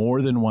be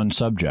more than one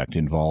subject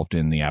involved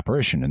in the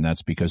apparition, and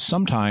that's because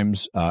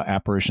sometimes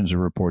apparitions are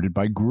reported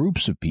by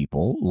groups of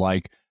people,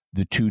 like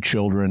the 2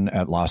 children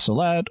at La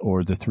Salette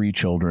or the 3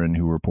 children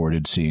who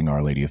reported seeing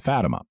Our Lady of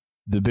Fatima.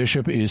 The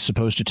bishop is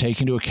supposed to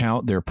take into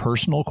account their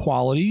personal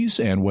qualities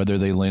and whether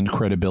they lend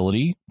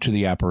credibility to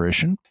the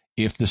apparition.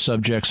 If the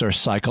subjects are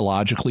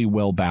psychologically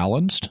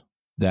well-balanced,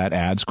 that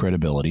adds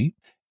credibility.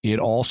 It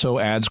also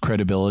adds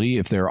credibility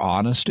if they're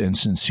honest and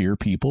sincere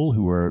people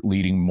who are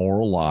leading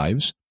moral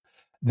lives.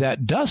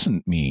 That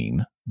doesn't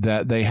mean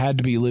that they had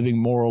to be living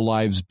moral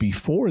lives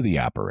before the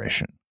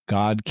apparition.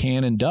 God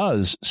can and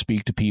does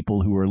speak to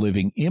people who are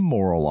living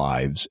immoral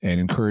lives and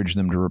encourage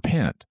them to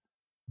repent.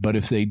 But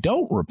if they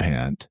don't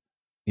repent,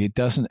 it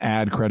doesn't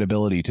add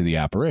credibility to the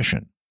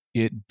apparition.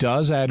 It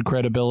does add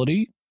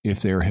credibility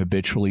if they're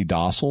habitually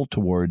docile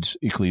towards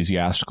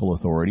ecclesiastical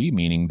authority,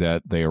 meaning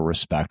that they are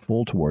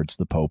respectful towards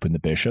the Pope and the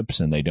bishops,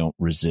 and they don't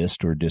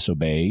resist or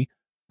disobey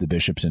the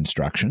bishop's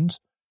instructions.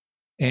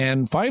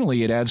 And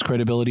finally, it adds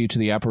credibility to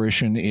the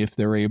apparition if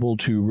they're able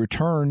to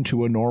return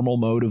to a normal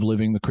mode of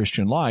living the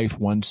Christian life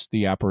once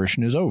the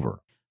apparition is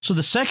over. So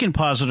the second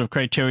positive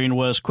criterion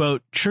was,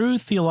 quote, true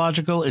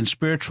theological and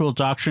spiritual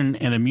doctrine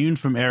and immune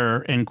from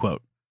error, end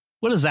quote.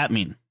 What does that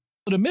mean?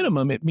 At a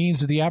minimum, it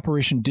means that the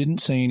apparition didn't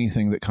say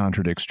anything that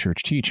contradicts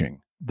church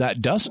teaching.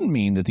 That doesn't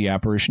mean that the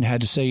apparition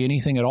had to say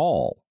anything at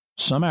all.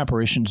 Some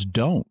apparitions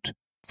don't.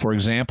 For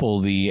example,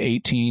 the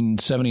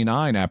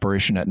 1879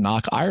 apparition at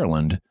Knock,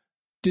 Ireland,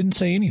 didn't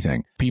say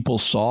anything. People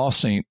saw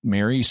St.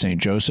 Mary,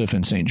 St. Joseph,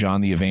 and St.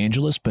 John the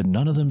Evangelist, but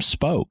none of them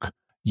spoke.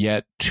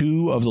 Yet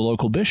 2 of the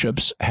local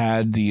bishops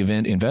had the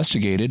event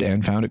investigated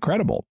and found it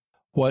credible.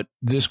 What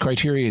this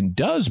criterion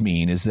does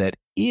mean is that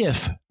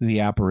if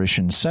the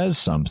apparition says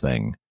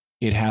something,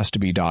 it has to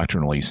be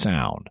doctrinally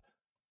sound.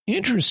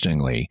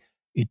 Interestingly,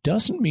 it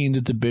doesn't mean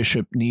that the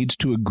bishop needs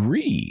to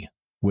agree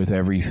with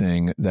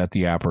everything that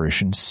the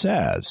apparition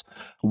says.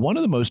 One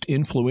of the most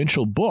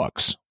influential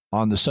books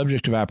on the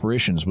subject of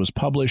apparitions was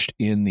published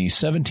in the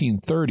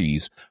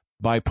 1730s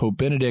by Pope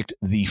Benedict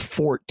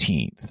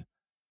XIV.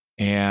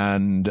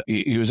 And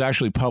it was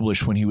actually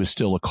published when he was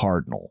still a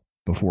cardinal,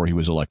 before he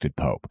was elected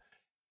pope.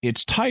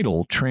 Its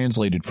title,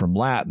 translated from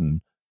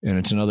Latin, and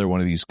it's another one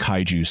of these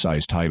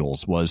kaiju-sized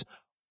titles, was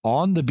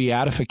On the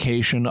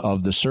Beatification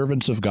of the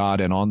Servants of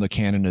God and on the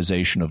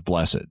Canonization of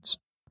Blesseds.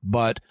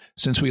 But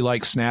since we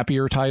like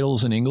snappier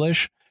titles in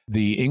English,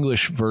 the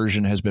English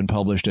version has been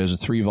published as a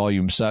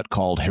 3-volume set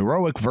called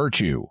Heroic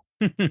Virtue.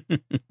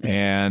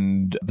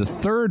 And the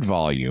 3rd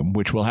volume,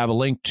 which we'll have a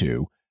link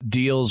to,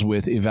 deals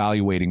with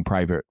evaluating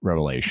private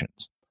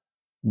revelations.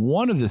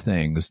 One of the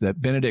things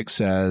that Benedict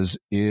says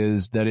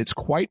is that it's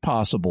quite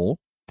possible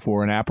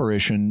for an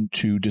apparition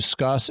to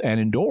discuss and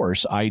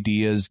endorse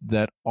ideas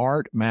that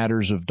aren't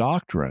matters of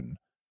doctrine,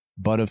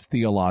 but of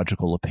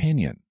theological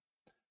opinion.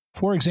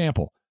 For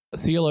example,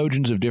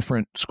 theologians of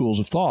different schools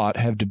of thought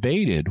have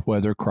debated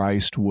whether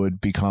Christ would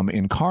become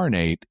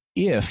incarnate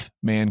if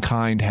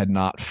mankind had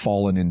not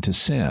fallen into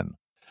sin.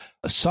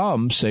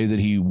 Some say that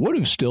he would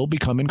have still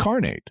become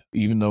incarnate,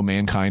 even though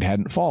mankind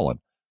hadn't fallen.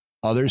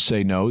 Others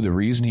say no, the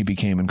reason he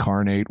became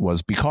incarnate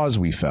was because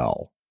we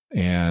fell,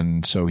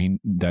 and so he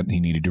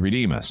needed to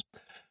redeem us.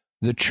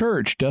 The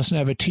church doesn't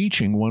have a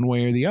teaching one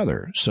way or the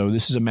other, so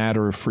this is a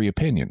matter of free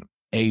opinion.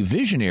 A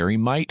visionary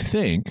might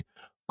think,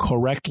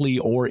 correctly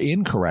or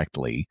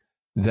incorrectly,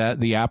 that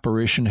the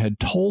apparition had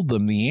told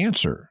them the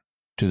answer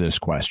to this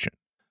question.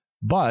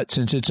 But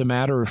since it's a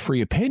matter of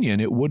free opinion,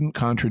 it wouldn't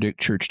contradict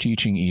church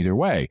teaching either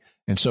way.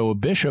 And so a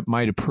bishop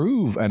might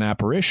approve an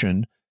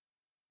apparition,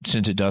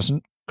 since it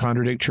doesn't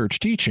contradict church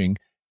teaching,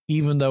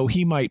 even though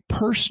he might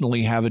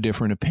personally have a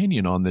different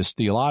opinion on this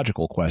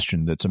theological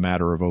question that's a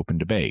matter of open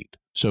debate.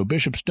 So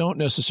bishops don't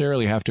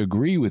necessarily have to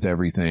agree with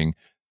everything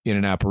in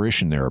an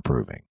apparition they're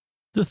approving.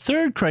 The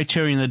 3rd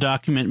criterion the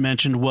document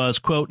mentioned was,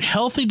 quote,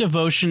 healthy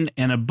devotion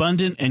and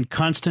abundant and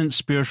constant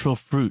spiritual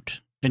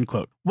fruit, end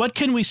quote. What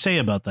can we say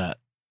about that?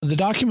 The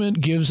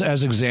document gives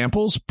as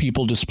examples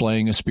people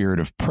displaying a spirit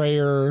of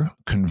prayer,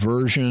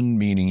 conversion,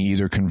 meaning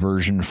either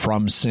conversion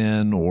from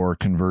sin or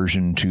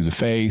conversion to the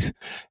faith,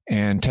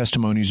 and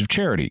testimonies of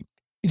charity.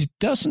 It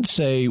doesn't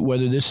say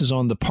whether this is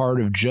on the part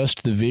of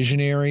just the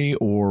visionary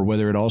or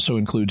whether it also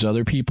includes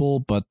other people,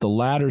 but the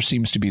latter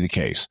seems to be the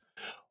case.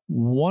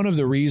 One of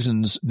the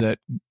reasons that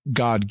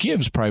God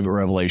gives private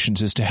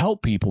revelations is to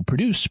help people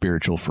produce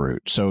spiritual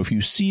fruit. So if you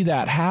see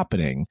that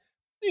happening,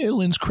 it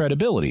lends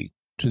credibility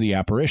to the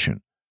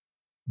apparition.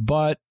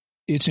 But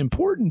it's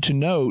important to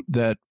note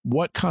that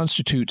what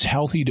constitutes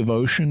healthy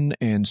devotion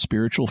and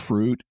spiritual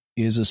fruit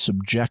is a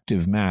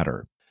subjective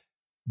matter.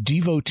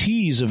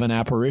 Devotees of an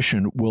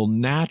apparition will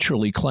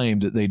naturally claim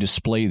that they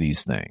display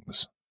these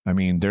things. I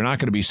mean, they're not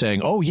going to be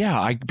saying, oh, yeah,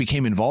 I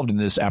became involved in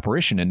this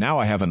apparition and now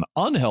I have an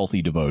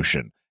unhealthy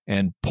devotion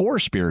and poor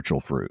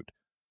spiritual fruit.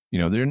 You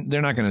know,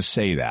 they're not going to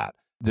say that.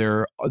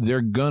 They're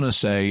going to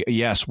say,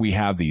 yes, we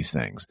have these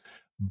things.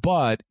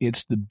 But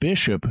it's the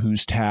bishop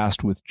who's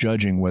tasked with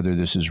judging whether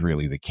this is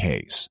really the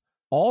case.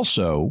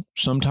 Also,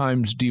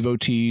 sometimes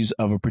devotees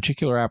of a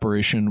particular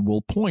apparition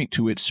will point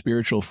to its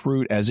spiritual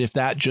fruit as if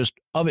that just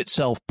of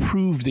itself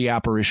proved the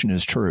apparition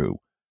is true.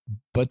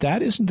 But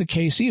that isn't the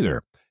case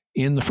either.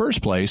 In the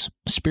first place,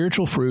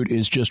 spiritual fruit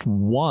is just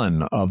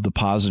one of the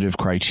positive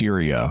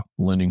criteria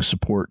lending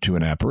support to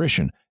an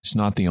apparition. It's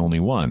not the only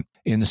one.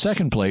 In the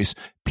second place,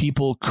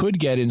 people could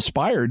get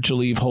inspired to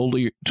lead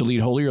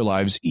holier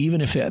lives even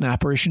if an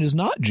apparition is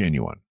not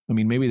genuine. I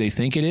mean, maybe they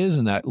think it is,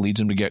 and that leads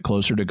them to get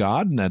closer to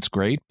God, and that's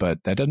great,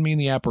 but that doesn't mean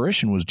the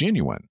apparition was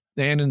genuine.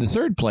 And in the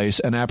third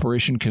place, an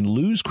apparition can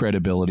lose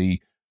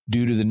credibility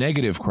due to the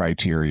negative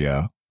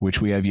criteria,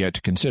 which we have yet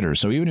to consider.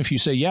 So even if you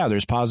say, yeah,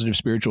 there's positive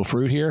spiritual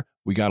fruit here,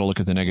 we got to look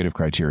at the negative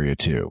criteria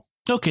too.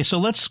 Okay, so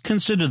let's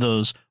consider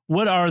those.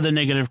 What are the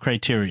negative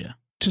criteria?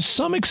 To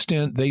some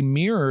extent, they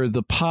mirror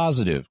the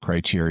positive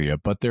criteria,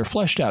 but they're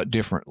fleshed out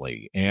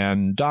differently.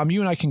 And Dom, you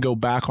and I can go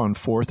back and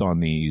forth on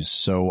these,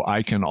 so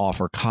I can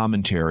offer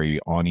commentary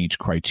on each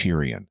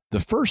criterion. The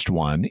first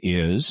one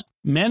is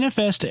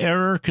manifest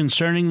error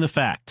concerning the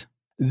fact.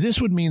 This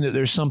would mean that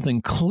there's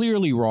something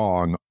clearly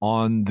wrong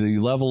on the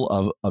level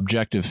of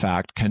objective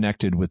fact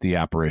connected with the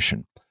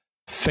apparition.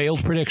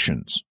 Failed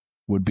predictions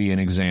would be an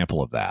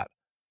example of that.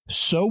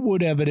 So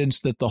would evidence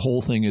that the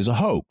whole thing is a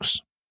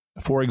hoax.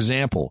 For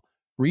example,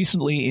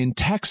 recently in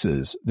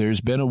Texas,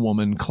 there's been a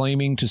woman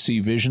claiming to see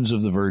visions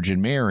of the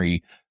Virgin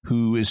Mary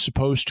who is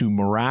supposed to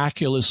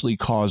miraculously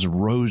cause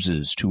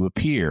roses to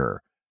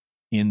appear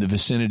in the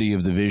vicinity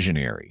of the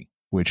visionary,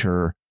 which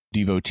her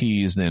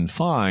devotees then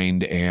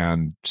find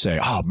and say,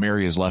 oh,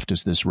 Mary has left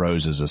us this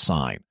rose as a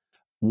sign.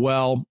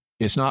 Well,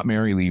 it's not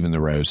Mary leaving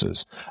the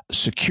roses.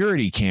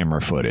 Security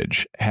camera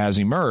footage has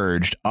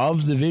emerged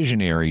of the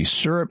visionary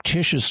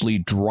surreptitiously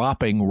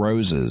dropping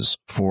roses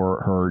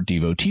for her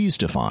devotees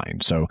to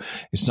find. So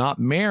it's not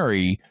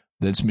Mary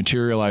that's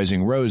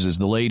materializing roses.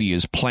 The lady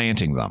is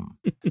planting them.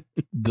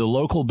 The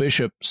local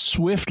bishop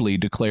swiftly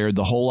declared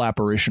the whole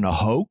apparition a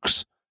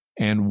hoax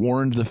and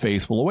warned the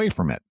faithful away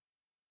from it.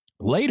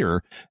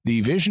 Later,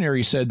 the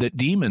visionary said that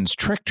demons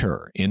tricked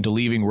her into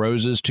leaving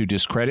roses to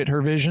discredit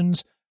her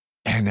visions.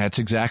 And that's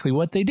exactly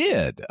what they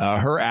did.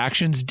 Her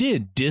actions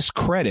did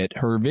discredit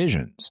her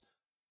visions.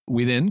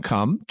 We then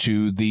come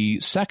to the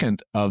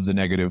second of the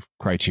negative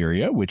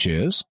criteria, which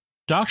is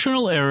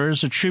doctrinal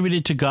errors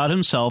attributed to God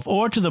himself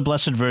or to the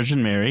Blessed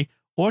Virgin Mary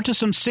or to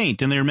some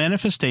saint in their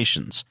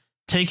manifestations,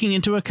 taking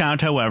into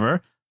account,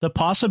 however, the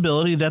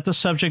possibility that the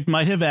subject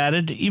might have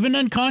added, even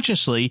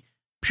unconsciously,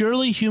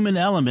 purely human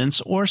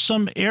elements or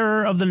some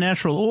error of the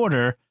natural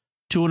order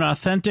to an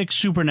authentic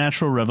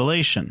supernatural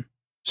revelation.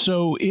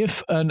 So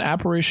if an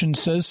apparition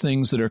says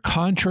things that are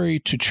contrary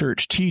to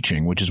church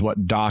teaching, which is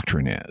what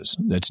doctrine is,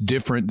 that's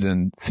different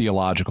than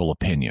theological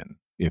opinion.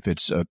 If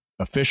it's an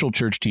official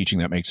church teaching,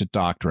 that makes it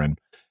doctrine.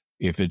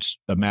 If it's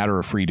a matter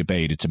of free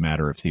debate, it's a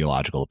matter of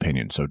theological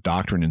opinion. So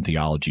doctrine and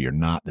theology are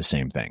not the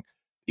same thing.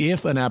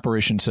 If an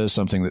apparition says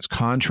something that's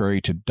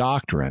contrary to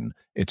doctrine,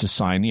 it's a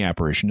sign the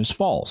apparition is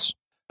false.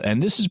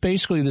 And this is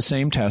basically the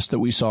same test that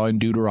we saw in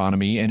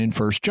Deuteronomy and in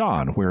 1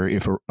 John, where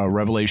if a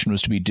revelation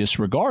was to be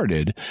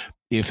disregarded,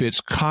 if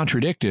it's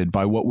contradicted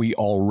by what we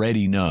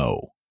already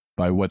know,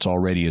 by what's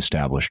already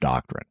established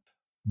doctrine.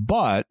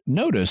 But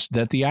notice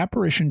that the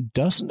apparition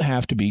doesn't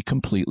have to be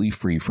completely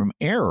free from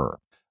error.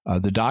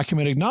 The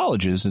document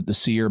acknowledges that the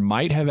seer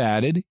might have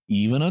added,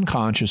 even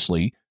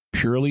unconsciously,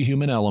 purely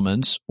human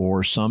elements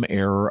or some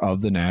error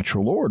of the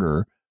natural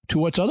order to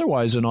what's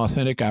otherwise an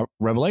authentic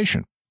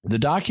revelation. The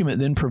document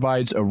then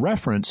provides a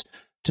reference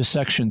to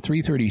section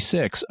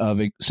 336 of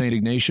St.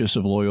 Ignatius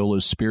of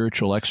Loyola's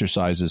spiritual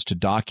exercises to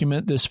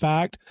document this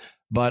fact,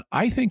 but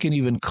I think an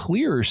even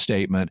clearer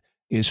statement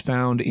is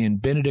found in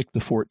Benedict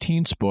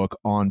XIV's book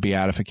on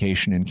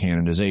beatification and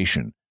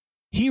canonization.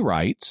 He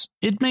writes,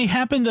 "It may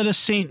happen that a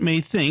saint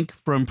may think,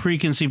 from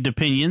preconceived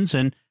opinions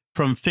and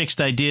from fixed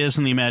ideas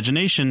in the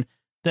imagination,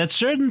 that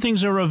certain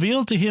things are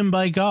revealed to him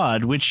by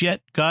God, which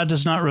yet God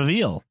does not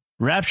reveal.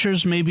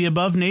 Raptures may be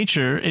above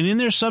nature, and in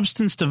their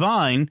substance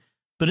divine,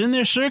 but in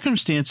their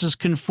circumstances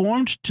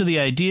conformed to the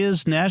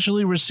ideas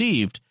naturally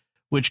received,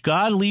 which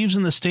God leaves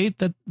in the state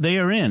that they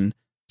are in,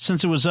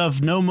 since it was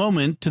of no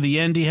moment to the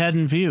end he had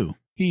in view."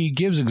 He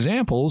gives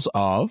examples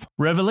of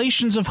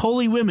revelations of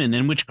holy women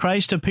in which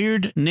Christ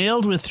appeared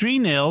nailed with 3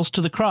 nails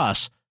to the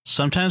cross,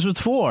 sometimes with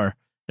 4,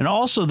 and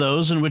also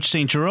those in which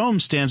St.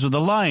 Jerome stands with a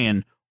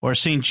lion, or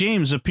St.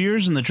 James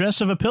appears in the dress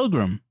of a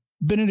pilgrim.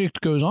 Benedict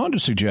goes on to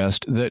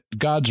suggest that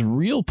God's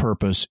real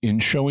purpose in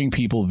showing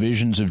people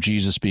visions of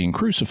Jesus being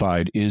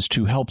crucified is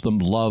to help them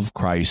love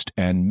Christ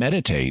and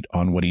meditate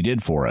on what he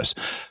did for us,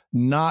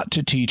 not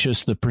to teach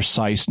us the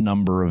precise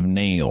number of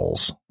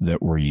nails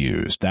that were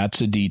used.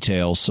 That's a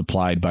detail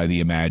supplied by the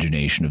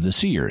imagination of the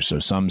seers. So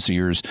some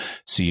seers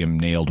see him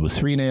nailed with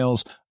 3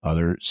 nails,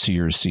 other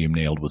seers see him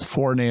nailed with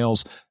 4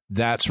 nails.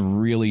 That's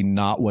really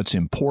not what's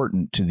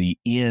important to the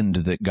end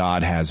that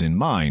God has in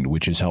mind,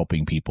 which is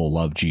helping people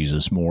love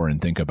Jesus more and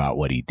think about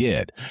what he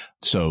did.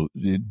 So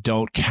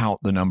don't count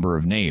the number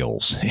of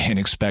nails and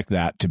expect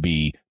that to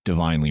be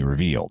divinely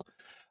revealed.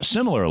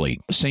 Similarly,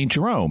 St.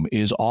 Jerome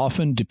is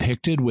often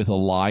depicted with a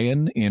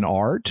lion in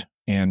art,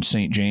 and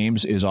St.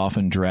 James is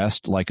often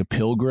dressed like a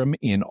pilgrim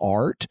in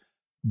art.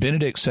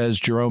 Benedict says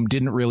Jerome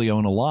didn't really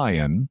own a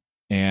lion,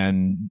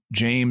 and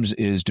James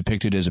is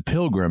depicted as a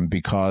pilgrim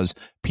because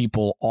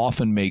people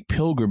often make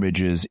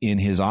pilgrimages in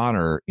his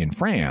honor in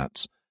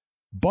France.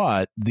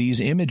 But these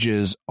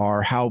images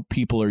are how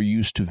people are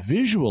used to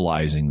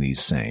visualizing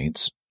these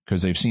saints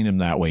because they've seen them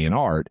that way in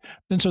art.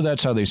 And so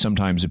that's how they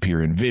sometimes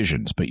appear in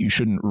visions. But you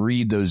shouldn't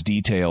read those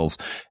details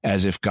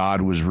as if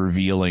God was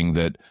revealing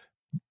that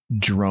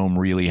Jerome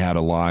really had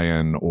a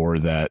lion or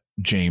that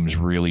James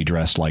really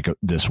dressed like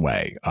this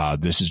way.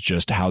 This is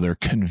just how they're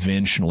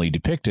conventionally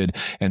depicted,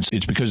 and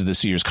it's because of the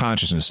seer's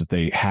consciousness that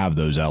they have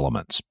those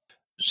elements.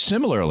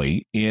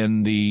 Similarly,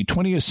 in the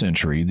 20th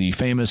century, the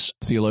famous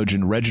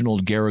theologian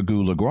Reginald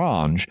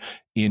Garrigou-Lagrange,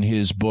 in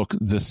his book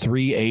The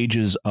Three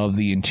Ages of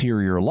the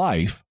Interior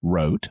Life,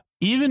 wrote,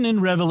 "Even in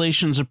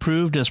revelations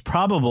approved as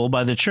probable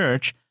by the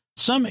Church,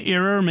 some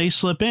error may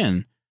slip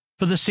in,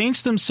 for the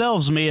saints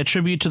themselves may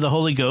attribute to the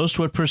Holy Ghost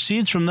what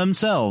proceeds from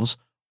themselves,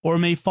 or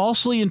may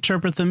falsely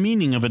interpret the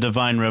meaning of a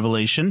divine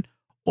revelation,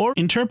 or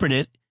interpret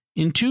it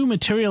in too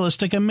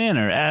materialistic a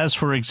manner, as,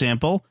 for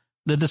example,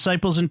 the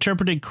disciples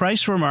interpreted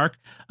Christ's remark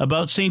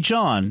about St.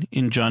 John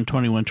in John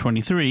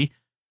 21:23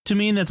 to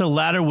mean that the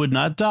latter would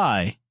not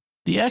die.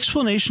 The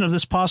explanation of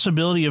this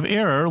possibility of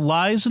error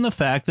lies in the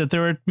fact that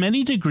there are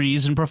many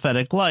degrees in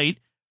prophetic light,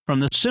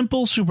 from the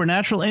simple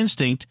supernatural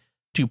instinct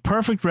to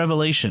perfect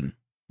revelation.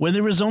 When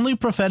there is only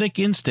prophetic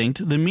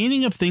instinct, the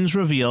meaning of things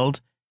revealed,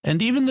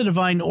 and even the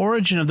divine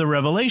origin of the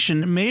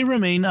revelation, may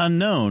remain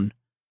unknown.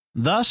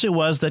 Thus it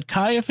was that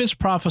Caiaphas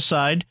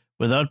prophesied,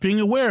 without being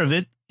aware of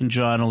it, in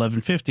John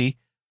 11:50,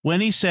 when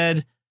he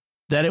said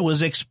that it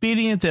was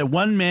expedient that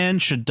one man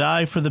should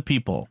die for the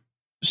people."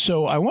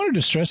 So I wanted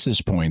to stress this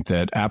point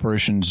that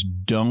apparitions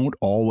don't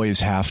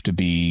always have to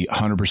be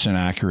 100%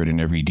 accurate in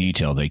every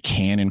detail. They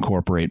can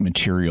incorporate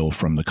material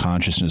from the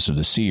consciousness of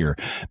the seer,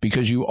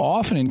 because you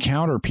often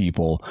encounter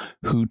people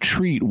who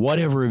treat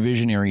whatever a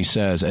visionary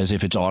says as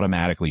if it's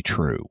automatically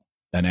true,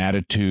 an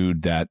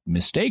attitude that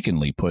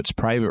mistakenly puts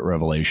private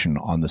revelation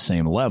on the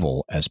same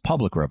level as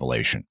public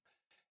revelation.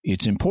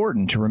 It's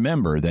important to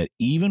remember that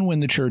even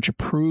when the Church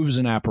approves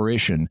an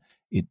apparition,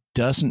 it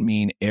doesn't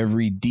mean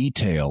every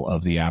detail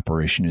of the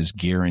apparition is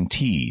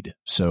guaranteed.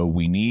 So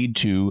we need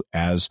to,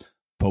 as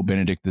Pope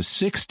Benedict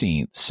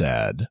XVI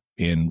said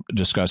in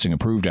discussing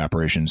approved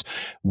apparitions,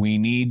 we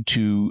need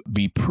to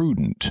be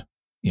prudent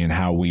in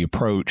how we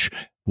approach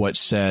what's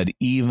said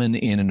even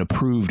in an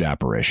approved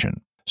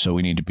apparition. So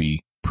we need to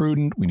be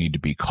prudent, we need to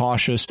be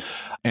cautious.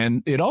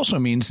 And it also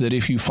means that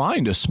if you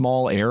find a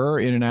small error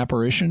in an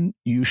apparition,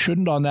 you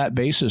shouldn't on that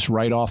basis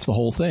write off the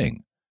whole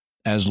thing.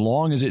 As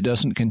long as it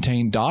doesn't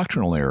contain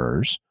doctrinal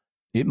errors,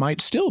 it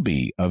might still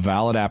be a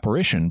valid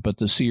apparition, but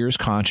the seer's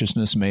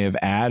consciousness may have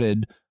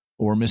added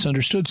or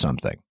misunderstood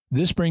something.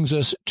 This brings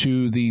us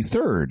to the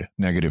third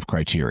negative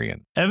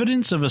criterion: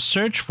 evidence of a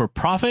search for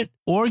profit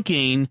or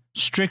gain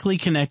strictly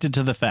connected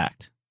to the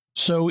fact.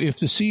 So if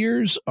the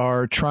seers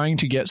are trying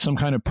to get some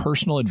kind of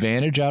personal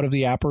advantage out of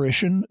the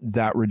apparition,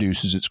 that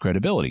reduces its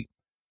credibility.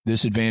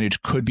 This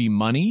advantage could be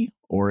money,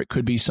 or it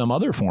could be some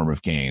other form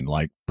of gain,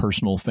 like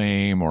personal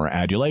fame or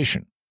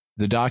adulation.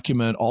 The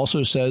document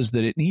also says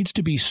that it needs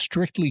to be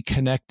strictly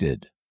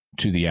connected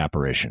to the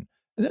apparition.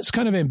 And that's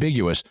kind of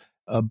ambiguous,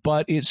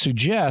 but it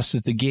suggests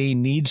that the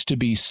gain needs to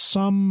be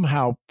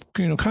somehow,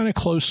 kind of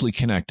closely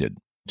connected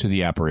to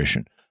the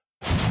apparition.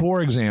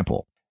 For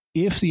example,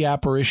 if the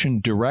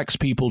apparition directs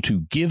people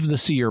to give the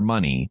seer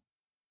money,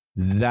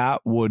 that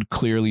would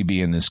clearly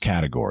be in this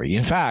category.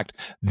 In fact,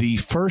 the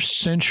first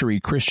century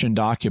Christian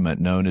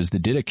document known as the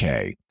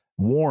Didache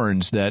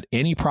warns that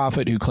any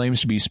prophet who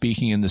claims to be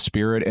speaking in the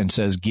Spirit and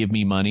says, "Give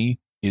me money,"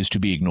 is to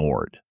be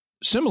ignored.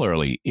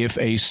 Similarly, if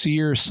a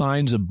seer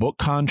signs a book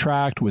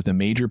contract with a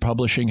major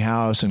publishing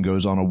house and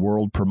goes on a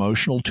world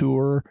promotional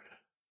tour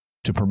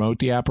to promote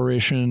the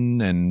apparition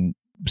and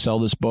sell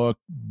this book,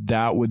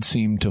 that would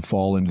seem to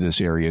fall into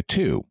this area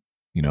too.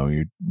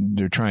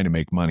 They're trying to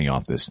make money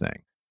off this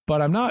thing.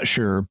 But I'm not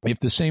sure if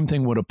the same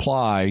thing would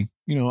apply,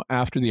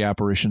 after the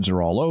apparitions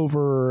are all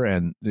over,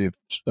 and if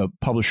a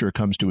publisher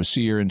comes to a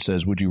seer and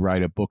says, "Would you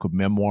write a book of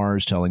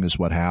memoirs telling us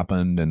what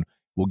happened, and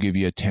we'll give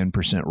you a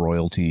 10%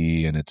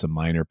 royalty," and it's a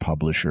minor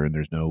publisher and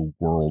there's no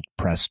world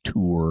press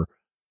tour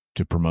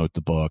to promote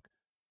the book.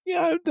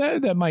 Yeah,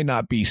 that might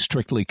not be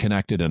strictly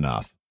connected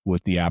enough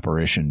with the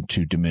apparition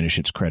to diminish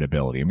its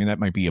credibility. I mean, that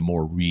might be a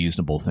more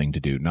reasonable thing to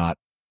do, not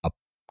a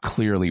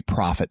clearly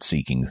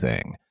profit-seeking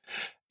thing.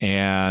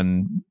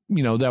 And,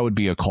 that would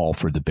be a call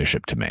for the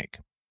bishop to make.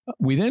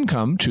 We then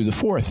come to the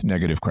fourth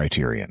negative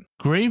criterion: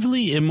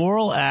 gravely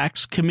immoral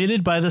acts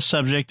committed by the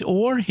subject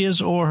or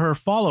his or her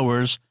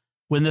followers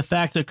when the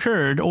fact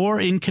occurred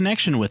or in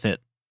connection with it.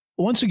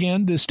 Once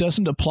again, this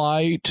doesn't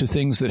apply to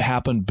things that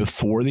happened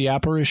before the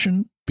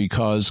apparition,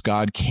 because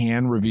God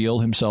can reveal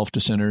himself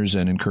to sinners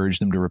and encourage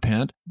them to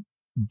repent.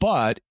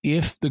 But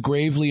if the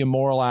gravely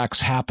immoral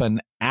acts happen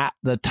at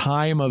the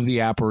time of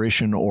the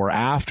apparition or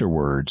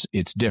afterwards,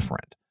 it's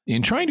different.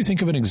 In trying to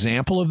think of an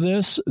example of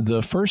this,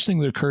 the first thing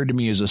that occurred to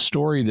me is a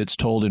story that's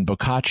told in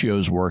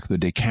Boccaccio's work, The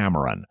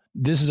Decameron.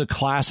 This is a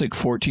classic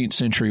 14th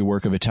century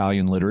work of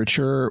Italian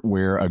literature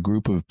where a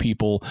group of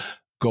people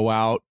go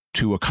out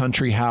to a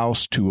country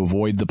house to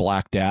avoid the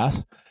Black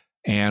Death.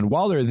 And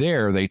while they're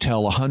there, they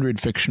tell 100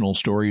 fictional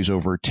stories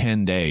over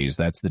 10 days.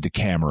 That's the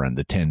Decameron,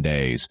 the 10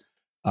 days,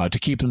 to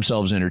keep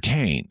themselves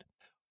entertained.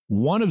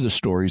 One of the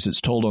stories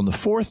that's told on the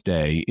fourth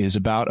day is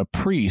about a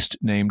priest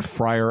named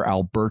Friar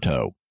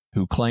Alberto,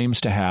 who claims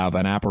to have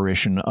an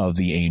apparition of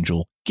the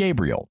angel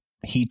Gabriel.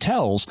 He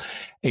tells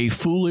a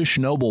foolish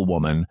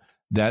noblewoman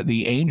that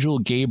the angel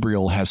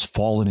Gabriel has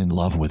fallen in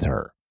love with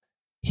her.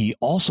 He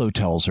also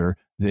tells her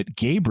that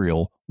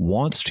Gabriel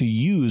wants to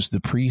use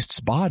the priest's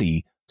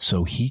body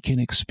so he can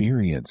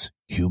experience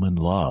human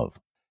love.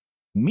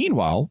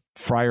 Meanwhile,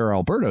 Friar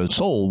Alberto's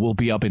soul will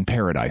be up in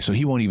paradise, so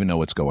he won't even know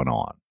what's going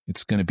on.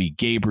 It's going to be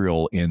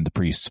Gabriel in the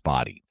priest's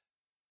body.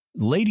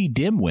 Lady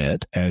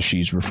Dimwit, as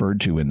she's referred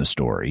to in the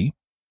story,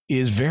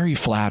 is very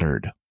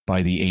flattered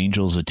by the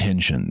angel's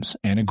attentions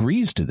and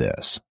agrees to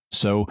this.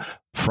 So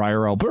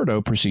Friar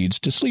Alberto proceeds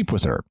to sleep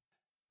with her.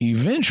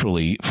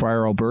 Eventually,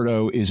 Friar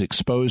Alberto is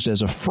exposed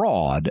as a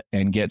fraud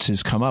and gets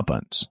his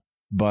comeuppance.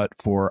 But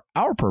for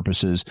our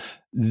purposes,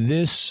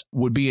 this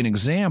would be an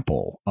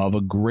example of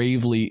a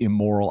gravely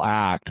immoral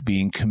act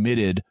being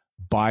committed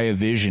by a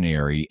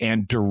visionary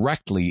and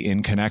directly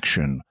in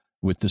connection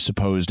with the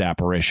supposed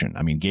apparition.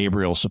 I mean,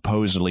 Gabriel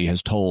supposedly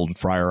has told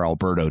Friar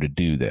Alberto to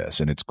do this,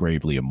 and it's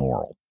gravely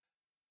immoral.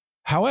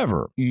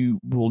 However, you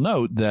will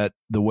note that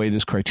the way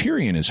this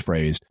criterion is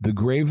phrased, the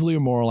gravely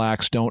immoral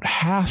acts don't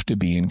have to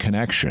be in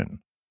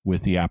connection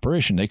with the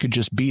apparition. They could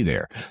just be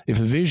there. If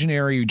a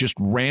visionary just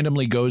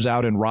randomly goes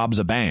out and robs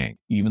a bank,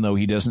 even though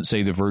he doesn't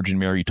say the Virgin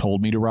Mary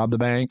told me to rob the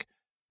bank,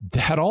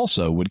 that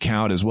also would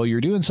count as, well,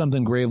 you're doing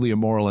something gravely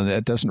immoral, and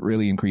that doesn't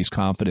really increase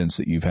confidence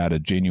that you've had a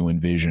genuine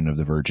vision of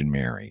the Virgin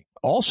Mary.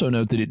 Also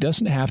note that it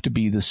doesn't have to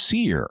be the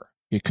seer.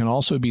 It can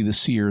also be the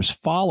seer's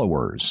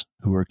followers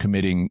who are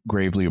committing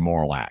gravely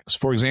immoral acts.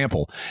 For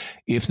example,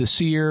 if the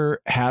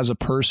seer has a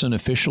person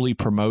officially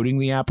promoting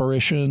the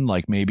apparition,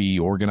 like maybe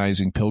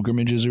organizing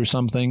pilgrimages or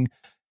something,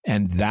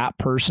 and that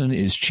person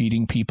is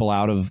cheating people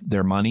out of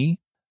their money,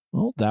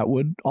 well, that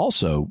would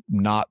also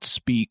not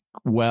speak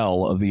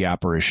well of the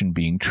apparition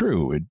being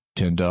true. It would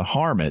tend to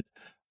harm it.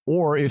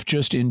 Or if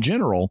just in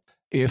general,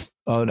 if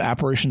an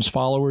apparition's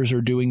followers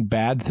are doing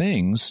bad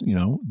things,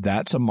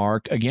 that's a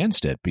mark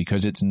against it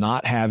because it's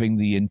not having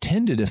the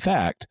intended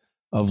effect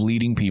of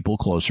leading people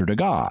closer to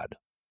God.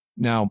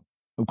 Now,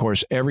 of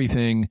course,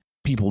 everything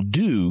people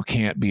do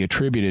can't be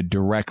attributed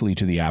directly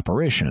to the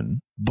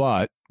apparition,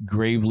 but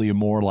gravely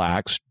immoral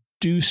acts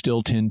do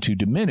still tend to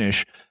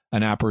diminish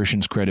an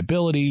apparition's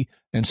credibility,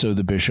 and so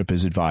the bishop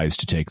is advised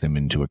to take them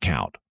into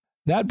account.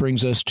 That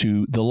brings us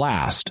to the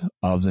last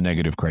of the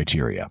negative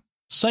criteria.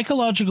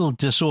 Psychological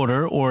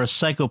disorder or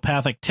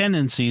psychopathic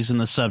tendencies in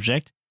the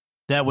subject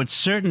that with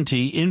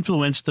certainty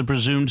influence the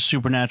presumed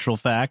supernatural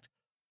fact,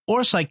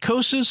 or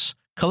psychosis,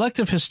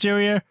 collective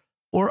hysteria,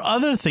 or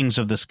other things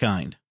of this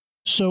kind.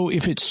 So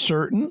if it's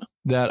certain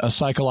that a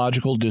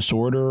psychological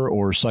disorder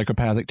or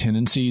psychopathic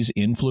tendencies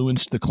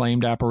influenced the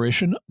claimed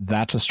apparition,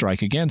 that's a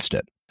strike against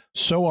it.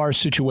 So are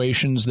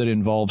situations that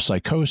involve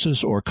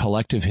psychosis or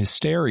collective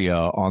hysteria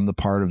on the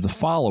part of the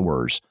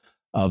followers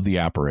of the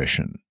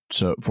apparition.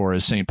 So, for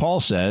as St.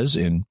 Paul says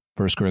in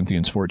 1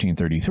 Corinthians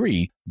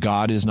 14:33,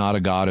 God is not a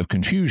God of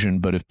confusion,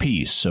 but of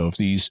peace. So if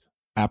these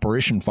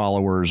apparition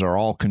followers are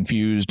all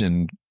confused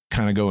and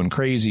kind of going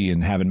crazy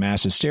and having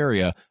mass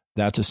hysteria,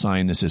 that's a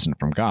sign this isn't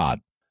from God.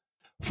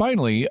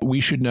 Finally, we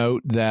should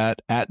note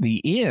that at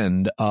the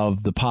end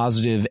of the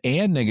positive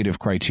and negative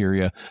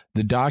criteria,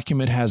 the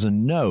document has a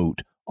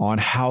note on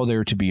how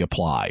they're to be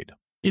applied.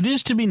 It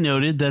is to be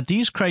noted that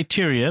these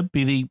criteria,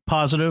 be they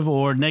positive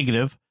or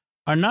negative,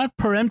 are not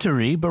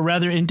peremptory, but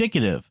rather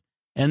indicative,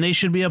 and they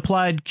should be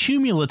applied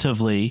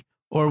cumulatively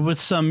or with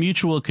some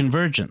mutual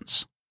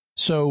convergence.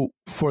 So,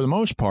 for the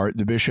most part,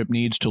 the bishop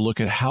needs to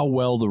look at how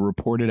well the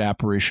reported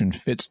apparition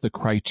fits the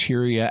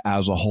criteria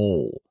as a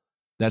whole.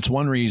 That's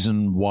one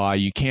reason why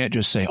you can't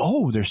just say,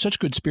 oh, there's such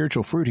good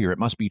spiritual fruit here, it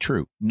must be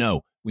true.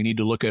 No, we need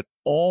to look at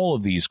all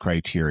of these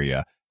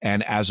criteria,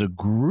 and as a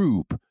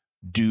group,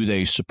 do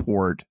they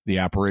support the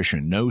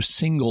apparition? No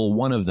single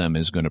one of them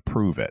is going to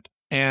prove it.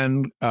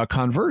 And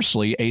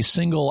conversely, a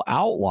single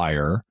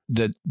outlier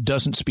that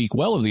doesn't speak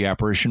well of the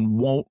apparition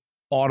won't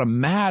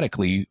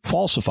automatically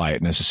falsify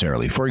it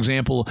necessarily. For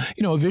example,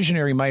 a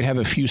visionary might have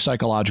a few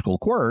psychological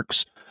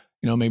quirks.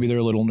 Maybe they're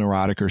a little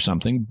neurotic or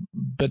something,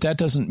 but that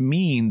doesn't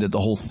mean that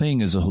the whole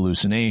thing is a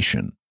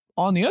hallucination.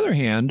 On the other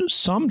hand,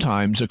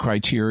 sometimes a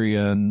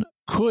criterion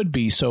could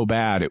be so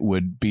bad it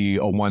would be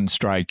a one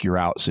strike, you're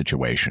out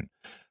situation.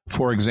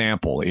 For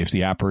example, if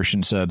the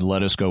apparition said,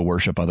 let us go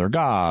worship other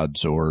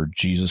gods, or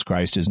Jesus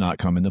Christ is not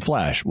come in the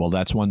flesh, well,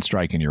 that's one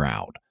strike and you're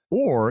out.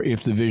 Or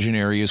if the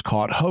visionary is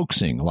caught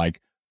hoaxing, like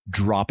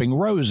dropping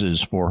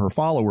roses for her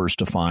followers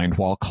to find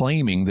while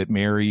claiming that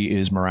Mary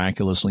is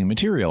miraculously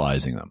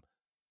materializing them,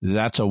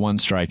 that's a one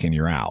strike and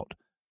you're out.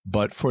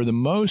 But for the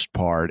most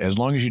part, as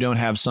long as you don't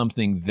have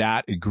something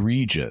that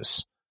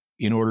egregious,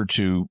 in order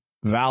to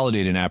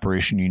validate an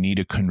apparition, you need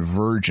a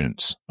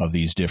convergence of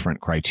these different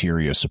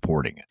criteria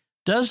supporting it.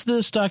 Does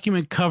this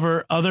document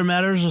cover other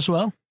matters as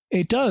well?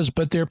 It does,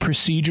 but they're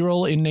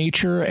procedural in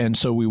nature, and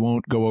so we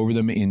won't go over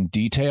them in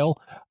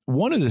detail.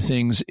 One of the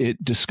things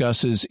it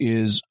discusses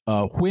is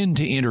when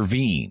to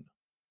intervene,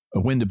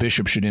 when the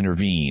bishop should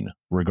intervene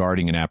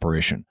regarding an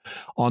apparition.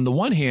 On the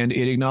one hand,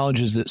 it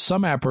acknowledges that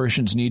some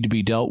apparitions need to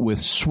be dealt with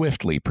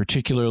swiftly,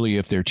 particularly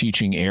if they're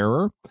teaching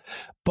error.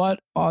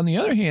 But on the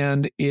other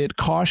hand, it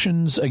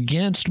cautions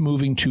against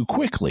moving too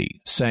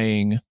quickly,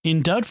 saying,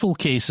 in doubtful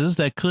cases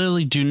that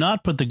clearly do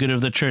not put the good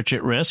of the church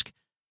at risk,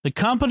 The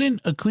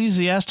competent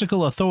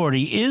ecclesiastical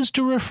authority is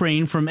to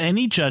refrain from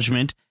any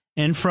judgment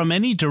and from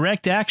any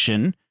direct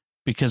action,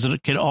 because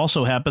it can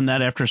also happen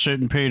that after a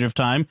certain period of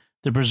time,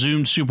 the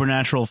presumed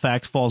supernatural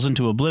fact falls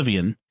into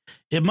oblivion.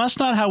 It must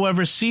not,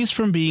 however, cease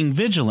from being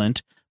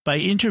vigilant by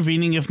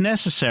intervening if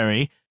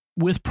necessary,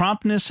 with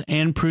promptness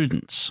and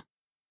prudence.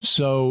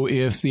 So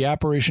if the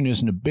apparition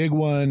isn't a big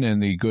one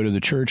and the good of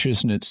the church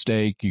isn't at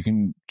stake, you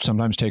can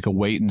sometimes take a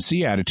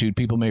wait-and-see attitude.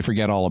 People may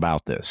forget all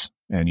about this,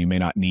 and you may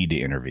not need to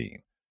intervene.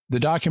 The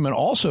document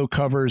also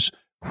covers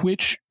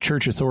which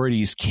church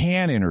authorities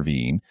can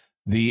intervene.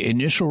 The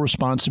initial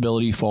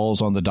responsibility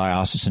falls on the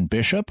diocesan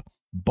bishop,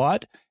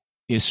 but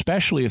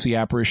especially if the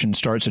apparition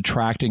starts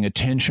attracting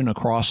attention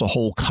across a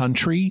whole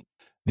country,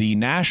 the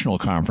National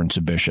Conference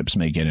of Bishops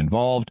may get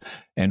involved.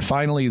 And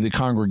finally, the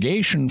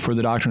Congregation for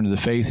the Doctrine of the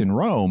Faith in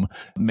Rome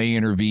may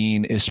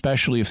intervene,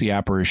 especially if the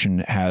apparition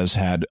has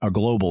had a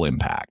global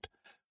impact.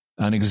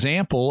 An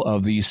example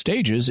of these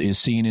stages is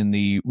seen in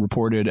the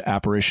reported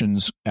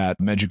apparitions at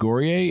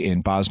Medjugorje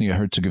in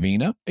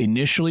Bosnia-Herzegovina.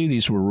 Initially,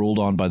 these were ruled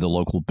on by the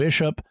local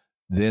bishop.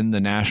 Then the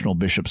National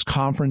Bishops'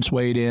 Conference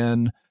weighed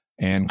in,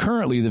 and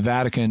currently the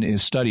Vatican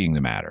is studying the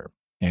matter.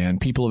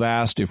 And people have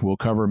asked if we'll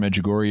cover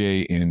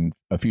Medjugorje in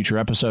a future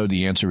episode.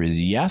 The answer is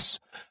yes,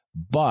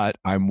 but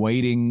I'm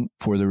waiting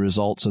for the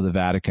results of the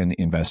Vatican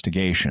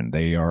investigation.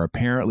 They are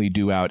apparently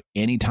due out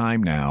any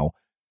time now,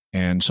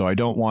 and so I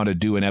don't want to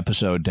do an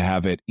episode to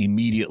have it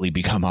immediately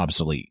become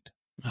obsolete.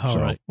 All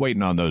right.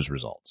 Waiting on those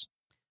results.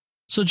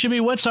 So, Jimmy,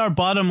 what's our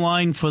bottom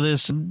line for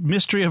this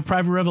mystery of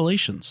private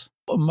revelations?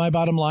 My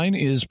bottom line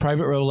is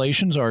private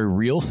revelations are a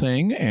real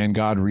thing, and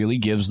God really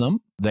gives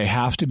them. They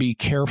have to be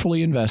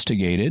carefully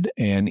investigated,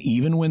 and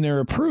even when they're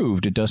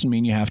approved, it doesn't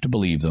mean you have to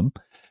believe them.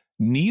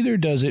 Neither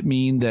does it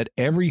mean that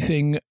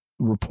everything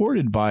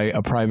reported by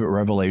a private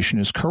revelation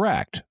is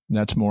correct.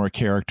 That's more a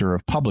character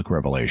of public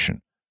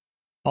revelation.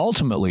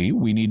 Ultimately,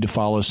 we need to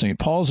follow St.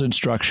 Paul's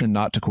instruction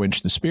not to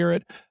quench the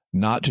spirit,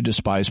 not to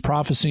despise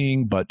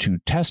prophesying, but to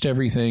test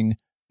everything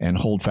and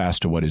hold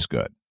fast to what is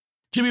good.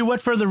 Jimmy,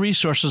 what further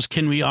resources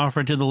can we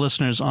offer to the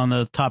listeners on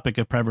the topic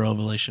of private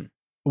revelation?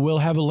 We'll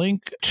have a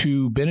link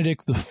to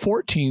Benedict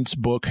XIV's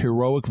book,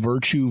 Heroic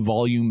Virtue,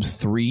 Volume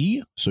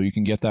 3, so you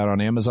can get that on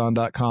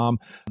Amazon.com.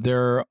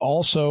 There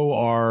also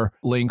are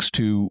links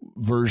to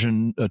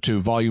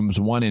Volumes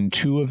 1 and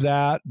 2 of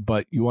that,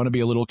 but you want to be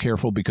a little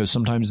careful because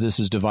sometimes this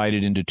is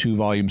divided into 2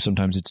 volumes,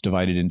 sometimes it's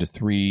divided into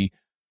 3.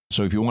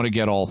 So if you want to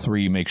get all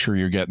 3, make sure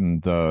you're getting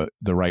the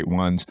right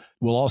ones.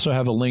 We'll also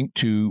have a link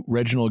to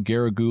Reginald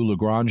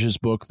Garrigou-Lagrange's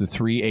book, The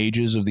 3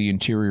 Ages of the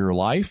Interior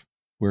Life,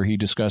 where he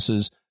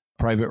discusses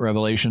private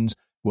revelations.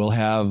 We'll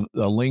have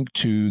a link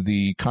to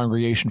the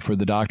Congregation for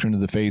the Doctrine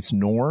of the Faith's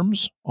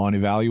norms on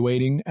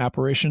evaluating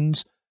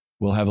apparitions.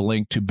 We'll have a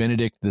link to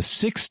Benedict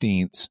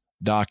XVI's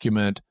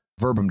document,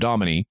 Verbum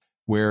Domini,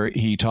 where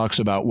he talks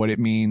about what it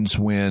means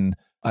when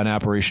an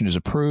apparition is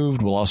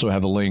approved. We'll also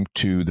have a link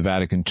to the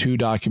Vatican II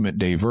document,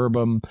 De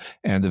Verbum,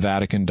 and the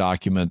Vatican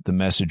document, The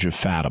Message of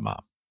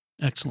Fatima.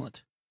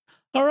 Excellent.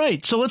 All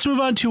right, so let's move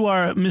on to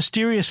our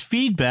mysterious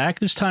feedback.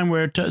 This time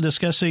we're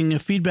discussing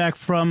feedback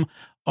from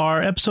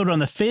our episode on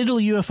the fatal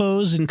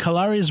UFOs in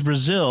Colares,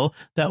 Brazil.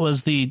 That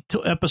was the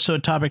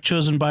episode topic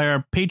chosen by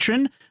our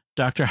patron,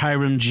 Dr.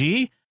 Hiram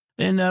G.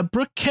 And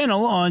Brooke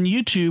Kennel on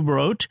YouTube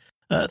wrote,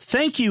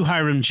 "Thank you,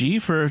 Hiram G.,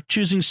 for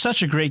choosing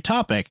such a great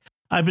topic.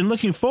 I've been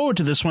looking forward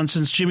to this one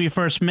since Jimmy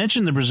first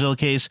mentioned the Brazil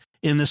case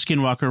in the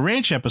Skinwalker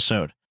Ranch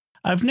episode.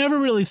 I've never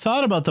really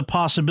thought about the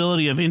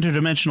possibility of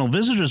interdimensional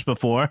visitors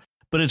before,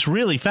 but it's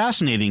really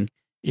fascinating.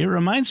 It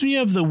reminds me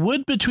of The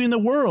Wood Between the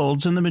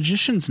Worlds and The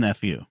Magician's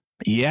Nephew."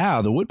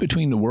 Yeah, The Wood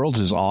Between the Worlds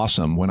is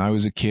awesome. When I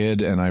was a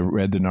kid and I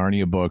read the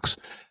Narnia books,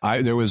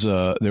 there was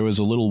a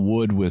little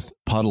wood with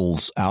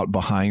puddles out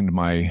behind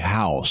my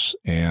house,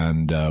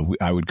 and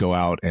I would go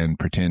out and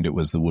pretend it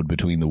was the wood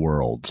between the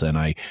worlds. And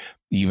I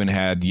even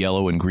had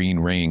yellow and green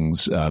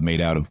rings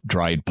made out of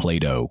dried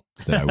Play-Doh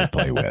that I would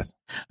play with.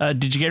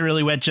 Did you get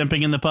really wet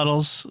jumping in the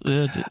puddles?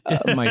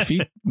 My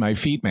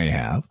feet may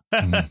have.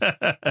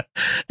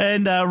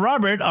 And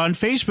Robert on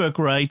Facebook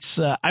writes,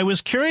 "I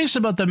was curious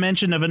about the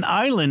mention of an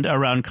island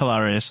around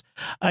Colares.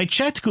 I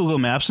checked Google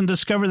Maps and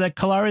discovered that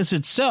Colares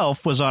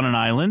itself was on an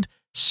island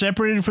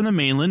separated from the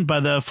mainland by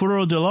the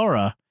Furo de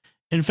Loura.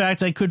 In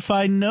fact, I could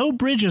find no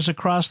bridges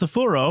across the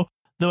Furo,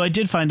 though I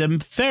did find a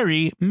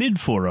ferry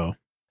mid-Furo."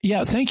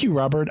 Yeah, thank you,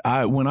 Robert.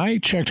 When I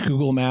checked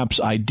Google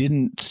Maps, I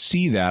didn't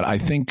see that. I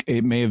think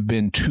it may have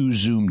been too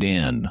zoomed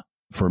in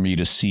for me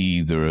to see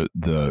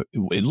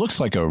it looks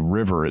like a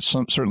river. It's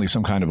certainly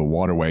some kind of a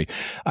waterway.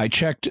 I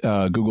checked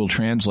Google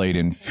Translate,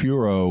 and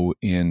furo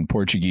in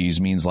Portuguese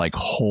means like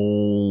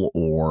hole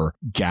or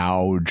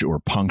gouge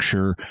or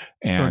puncture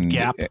and or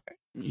gap.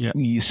 Yeah,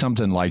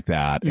 something like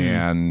that.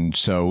 And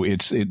so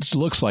it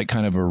looks like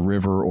kind of a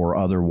river or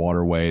other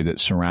waterway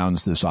that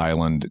surrounds this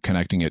island,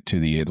 connecting it to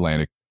the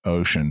Atlantic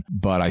Ocean.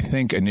 But I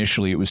think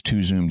initially it was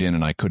too zoomed in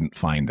and I couldn't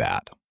find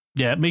that.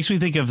 Yeah, it makes me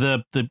think of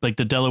the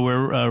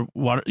Delaware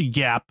water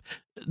gap,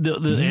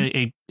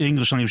 a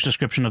English language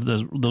description of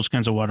those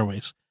kinds of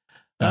waterways.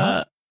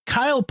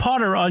 Kyle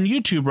Potter on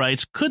YouTube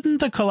writes, couldn't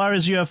the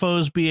Colares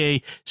UFOs be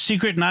a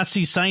secret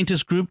Nazi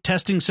scientist group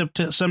testing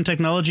some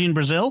technology in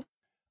Brazil?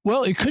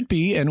 Well, it could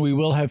be, and we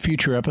will have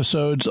future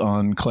episodes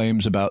on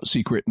claims about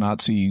secret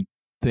Nazi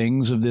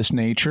things of this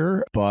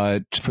nature.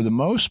 But for the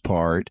most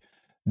part,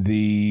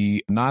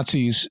 the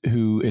Nazis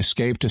who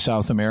escaped to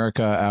South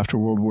America after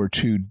World War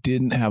II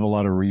didn't have a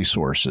lot of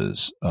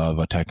resources of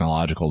a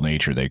technological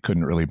nature. They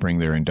couldn't really bring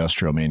their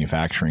industrial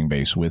manufacturing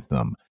base with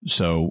them.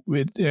 So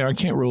I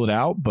can't rule it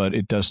out, but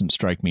it doesn't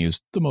strike me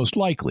as the most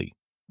likely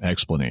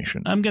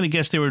explanation. I'm going to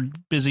guess they were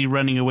busy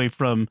running away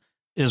from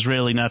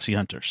Israeli Nazi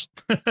hunters,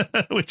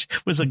 which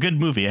was a good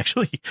movie,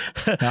 actually.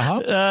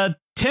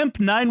 Temp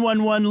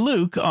 911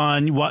 Luke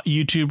on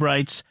YouTube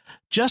writes,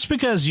 just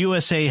because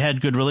USA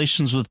had good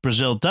relations with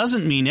Brazil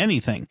doesn't mean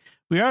anything.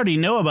 We already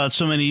know about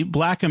so many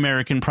Black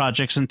American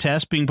projects and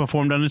tests being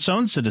performed on its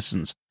own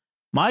citizens.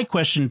 My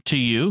question to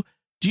you,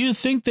 do you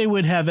think they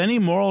would have any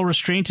moral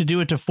restraint to do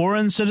it to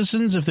foreign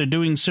citizens if they're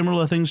doing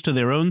similar things to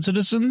their own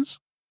citizens?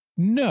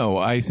 No,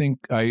 I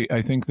think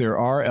there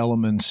are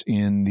elements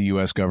in the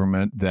U.S.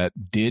 government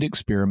that did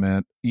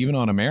experiment even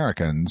on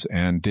Americans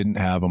and didn't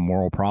have a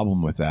moral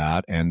problem with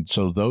that. And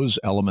so those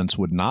elements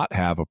would not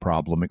have a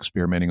problem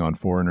experimenting on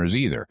foreigners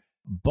either.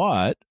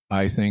 But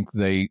I think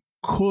they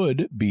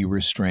could be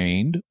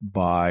restrained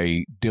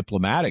by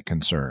diplomatic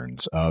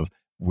concerns of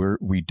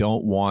we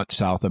don't want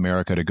South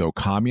America to go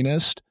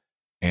communist.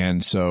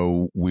 And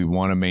so we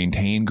want to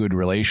maintain good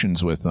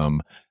relations with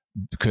them.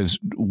 Because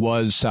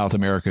was South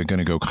America going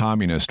to go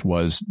communist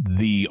was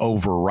the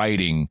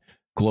overriding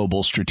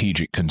global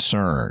strategic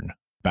concern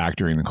back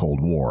during the Cold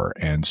War.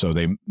 And so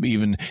they,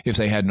 even if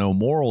they had no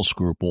moral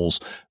scruples,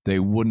 they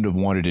wouldn't have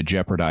wanted to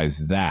jeopardize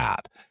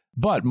that.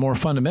 But more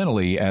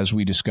fundamentally, as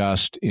we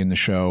discussed in the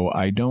show,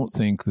 I don't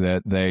think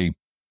that they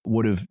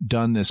would have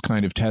done this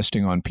kind of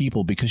testing on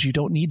people because you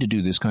don't need to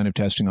do this kind of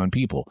testing on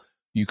people.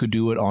 You could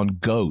do it on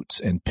goats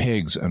and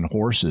pigs and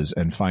horses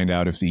and find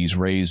out if these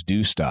rays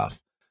do stuff.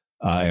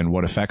 And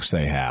what effects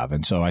they have.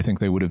 And so I think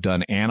they would have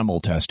done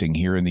animal testing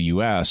here in the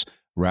U.S.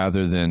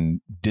 rather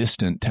than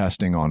distant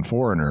testing on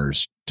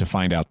foreigners to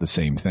find out the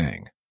same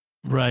thing.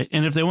 Right.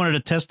 And if they wanted to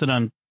test it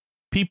on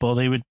people,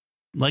 they would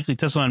likely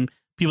test it on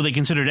people they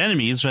considered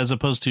enemies as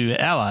opposed to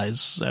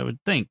allies, I would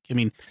think. I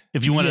mean,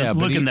 if you want to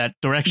look in that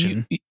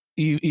direction.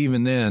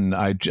 Even then,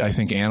 I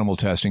think animal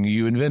testing,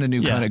 you invent a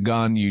new kind of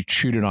gun, you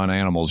shoot it on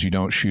animals, you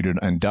don't shoot it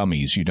on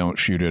dummies, you don't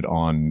shoot it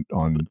on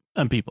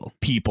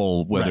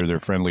people, whether they're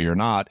friendly or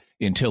not,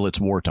 until it's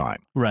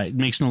wartime. Right. It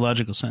makes no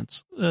logical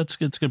sense. That's a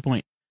good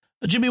point.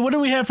 Jimmy, what do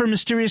we have for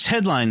mysterious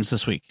headlines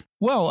this week?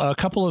 Well, a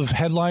couple of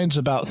headlines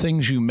about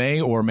things you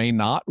may or may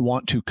not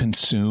want to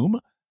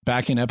consume.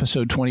 Back in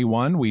episode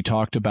 21, we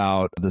talked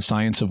about the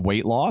science of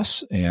weight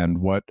loss and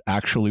what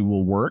actually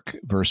will work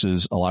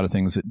versus a lot of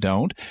things that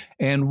don't.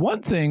 And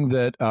one thing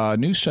that a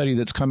new study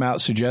that's come out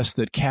suggests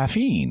that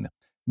caffeine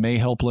may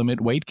help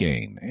limit weight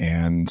gain.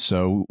 And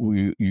so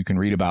you can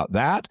read about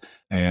that.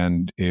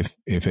 And if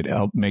it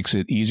makes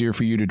it easier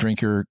for you to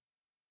drink your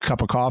cup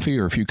of coffee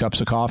or a few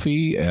cups of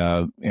coffee,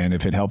 and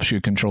if it helps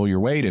you control your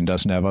weight and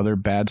doesn't have other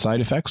bad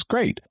side effects,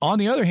 great. On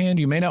the other hand,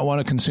 you may not want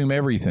to consume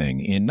everything.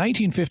 In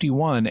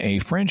 1951, a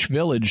French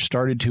village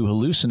started to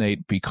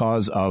hallucinate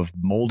because of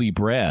moldy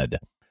bread.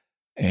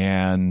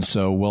 And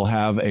so we'll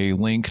have a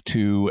link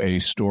to a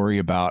story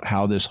about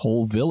how this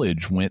whole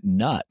village went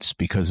nuts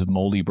because of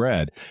moldy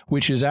bread,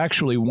 which is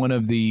actually one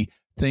of the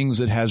things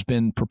that has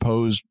been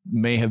proposed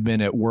may have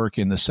been at work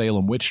in the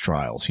Salem witch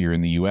trials here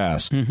in the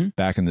U.S.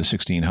 Back in the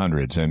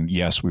 1600s. And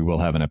yes, we will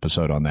have an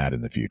episode on that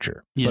in the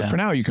future. Yeah. But for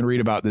now, you can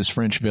read about this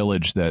French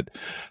village that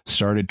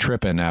started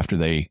tripping after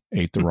they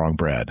ate the wrong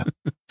bread.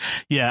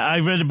 Yeah, I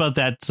read about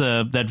that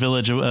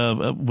village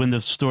when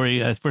the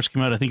story first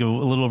came out, I think a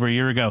little over a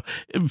year ago.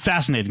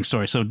 Fascinating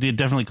story. So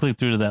definitely click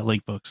through to that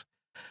link, folks.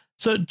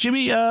 So,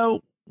 Jimmy,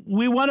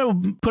 we want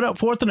to put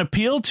forth an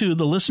appeal to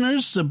the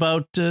listeners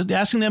about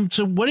asking them,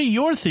 so what are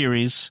your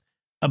theories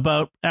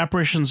about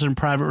apparitions and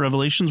private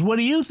revelations? What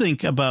do you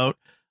think about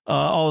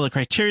all the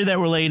criteria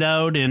that were laid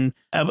out and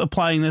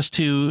applying this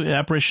to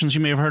apparitions you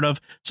may have heard of?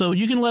 So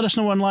you can let us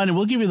know online, and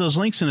we'll give you those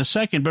links in a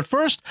second. But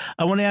first,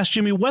 I want to ask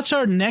Jimmy, what's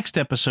our next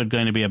episode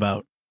going to be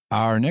about?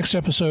 Our next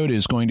episode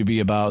is going to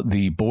be about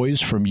the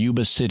boys from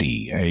Yuba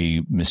City,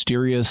 a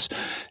mysterious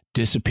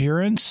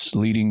disappearance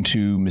leading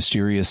to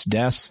mysterious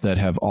deaths that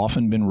have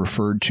often been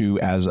referred to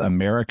as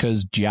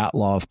America's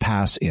Dyatlov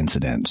Pass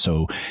incident.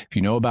 So if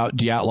you know about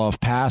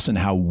Dyatlov Pass and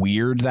how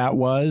weird that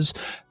was,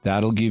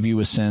 that'll give you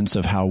a sense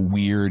of how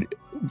weird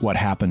what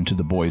happened to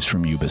the boys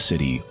from Yuba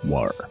City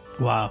were.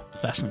 Wow,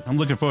 fascinating. I'm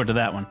looking forward to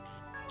that one.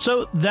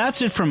 So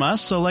that's it from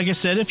us. So like I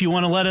said, if you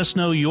want to let us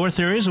know your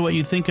theories or what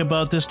you think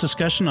about this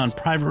discussion on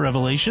private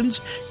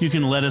revelations, you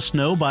can let us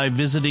know by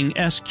visiting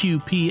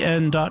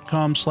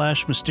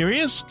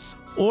sqpn.com/mysterious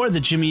or the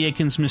Jimmy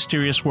Akin's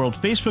Mysterious World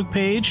Facebook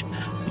page,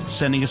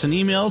 sending us an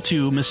email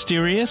to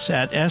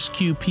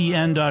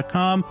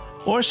mysterious@sqpn.com,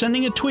 or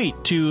sending a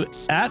tweet to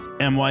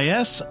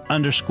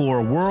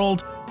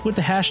 @MYS_world with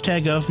the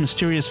hashtag of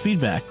mysterious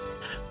feedback.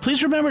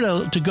 Please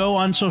remember to go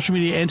on social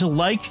media and to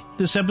like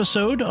this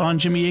episode on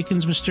Jimmy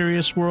Akin's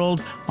Mysterious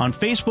World on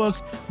Facebook,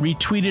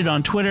 retweet it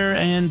on Twitter,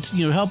 and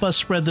help us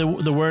spread the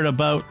word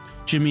about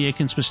Jimmy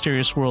Akin's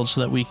Mysterious World so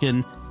that we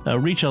can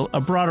reach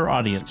a broader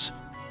audience.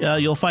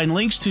 You'll find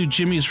links to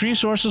Jimmy's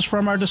resources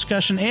from our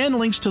discussion and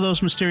links to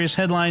those mysterious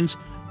headlines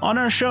on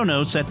our show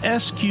notes at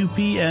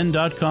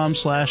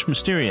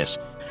sqpn.com/mysterious.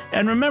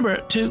 And remember,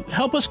 to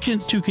help us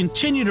to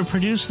continue to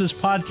produce this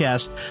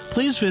podcast,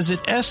 please visit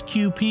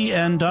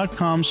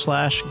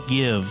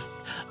sqpn.com/give.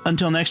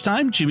 Until next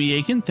time, Jimmy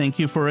Akin, thank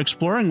you for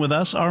exploring with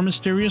us our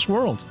mysterious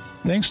world.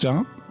 Thanks,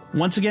 Dom.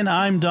 Once again,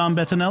 I'm Dom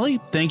Bettinelli.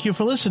 Thank you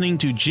for listening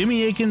to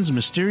Jimmy Akin's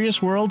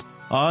Mysterious World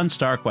on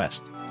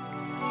StarQuest.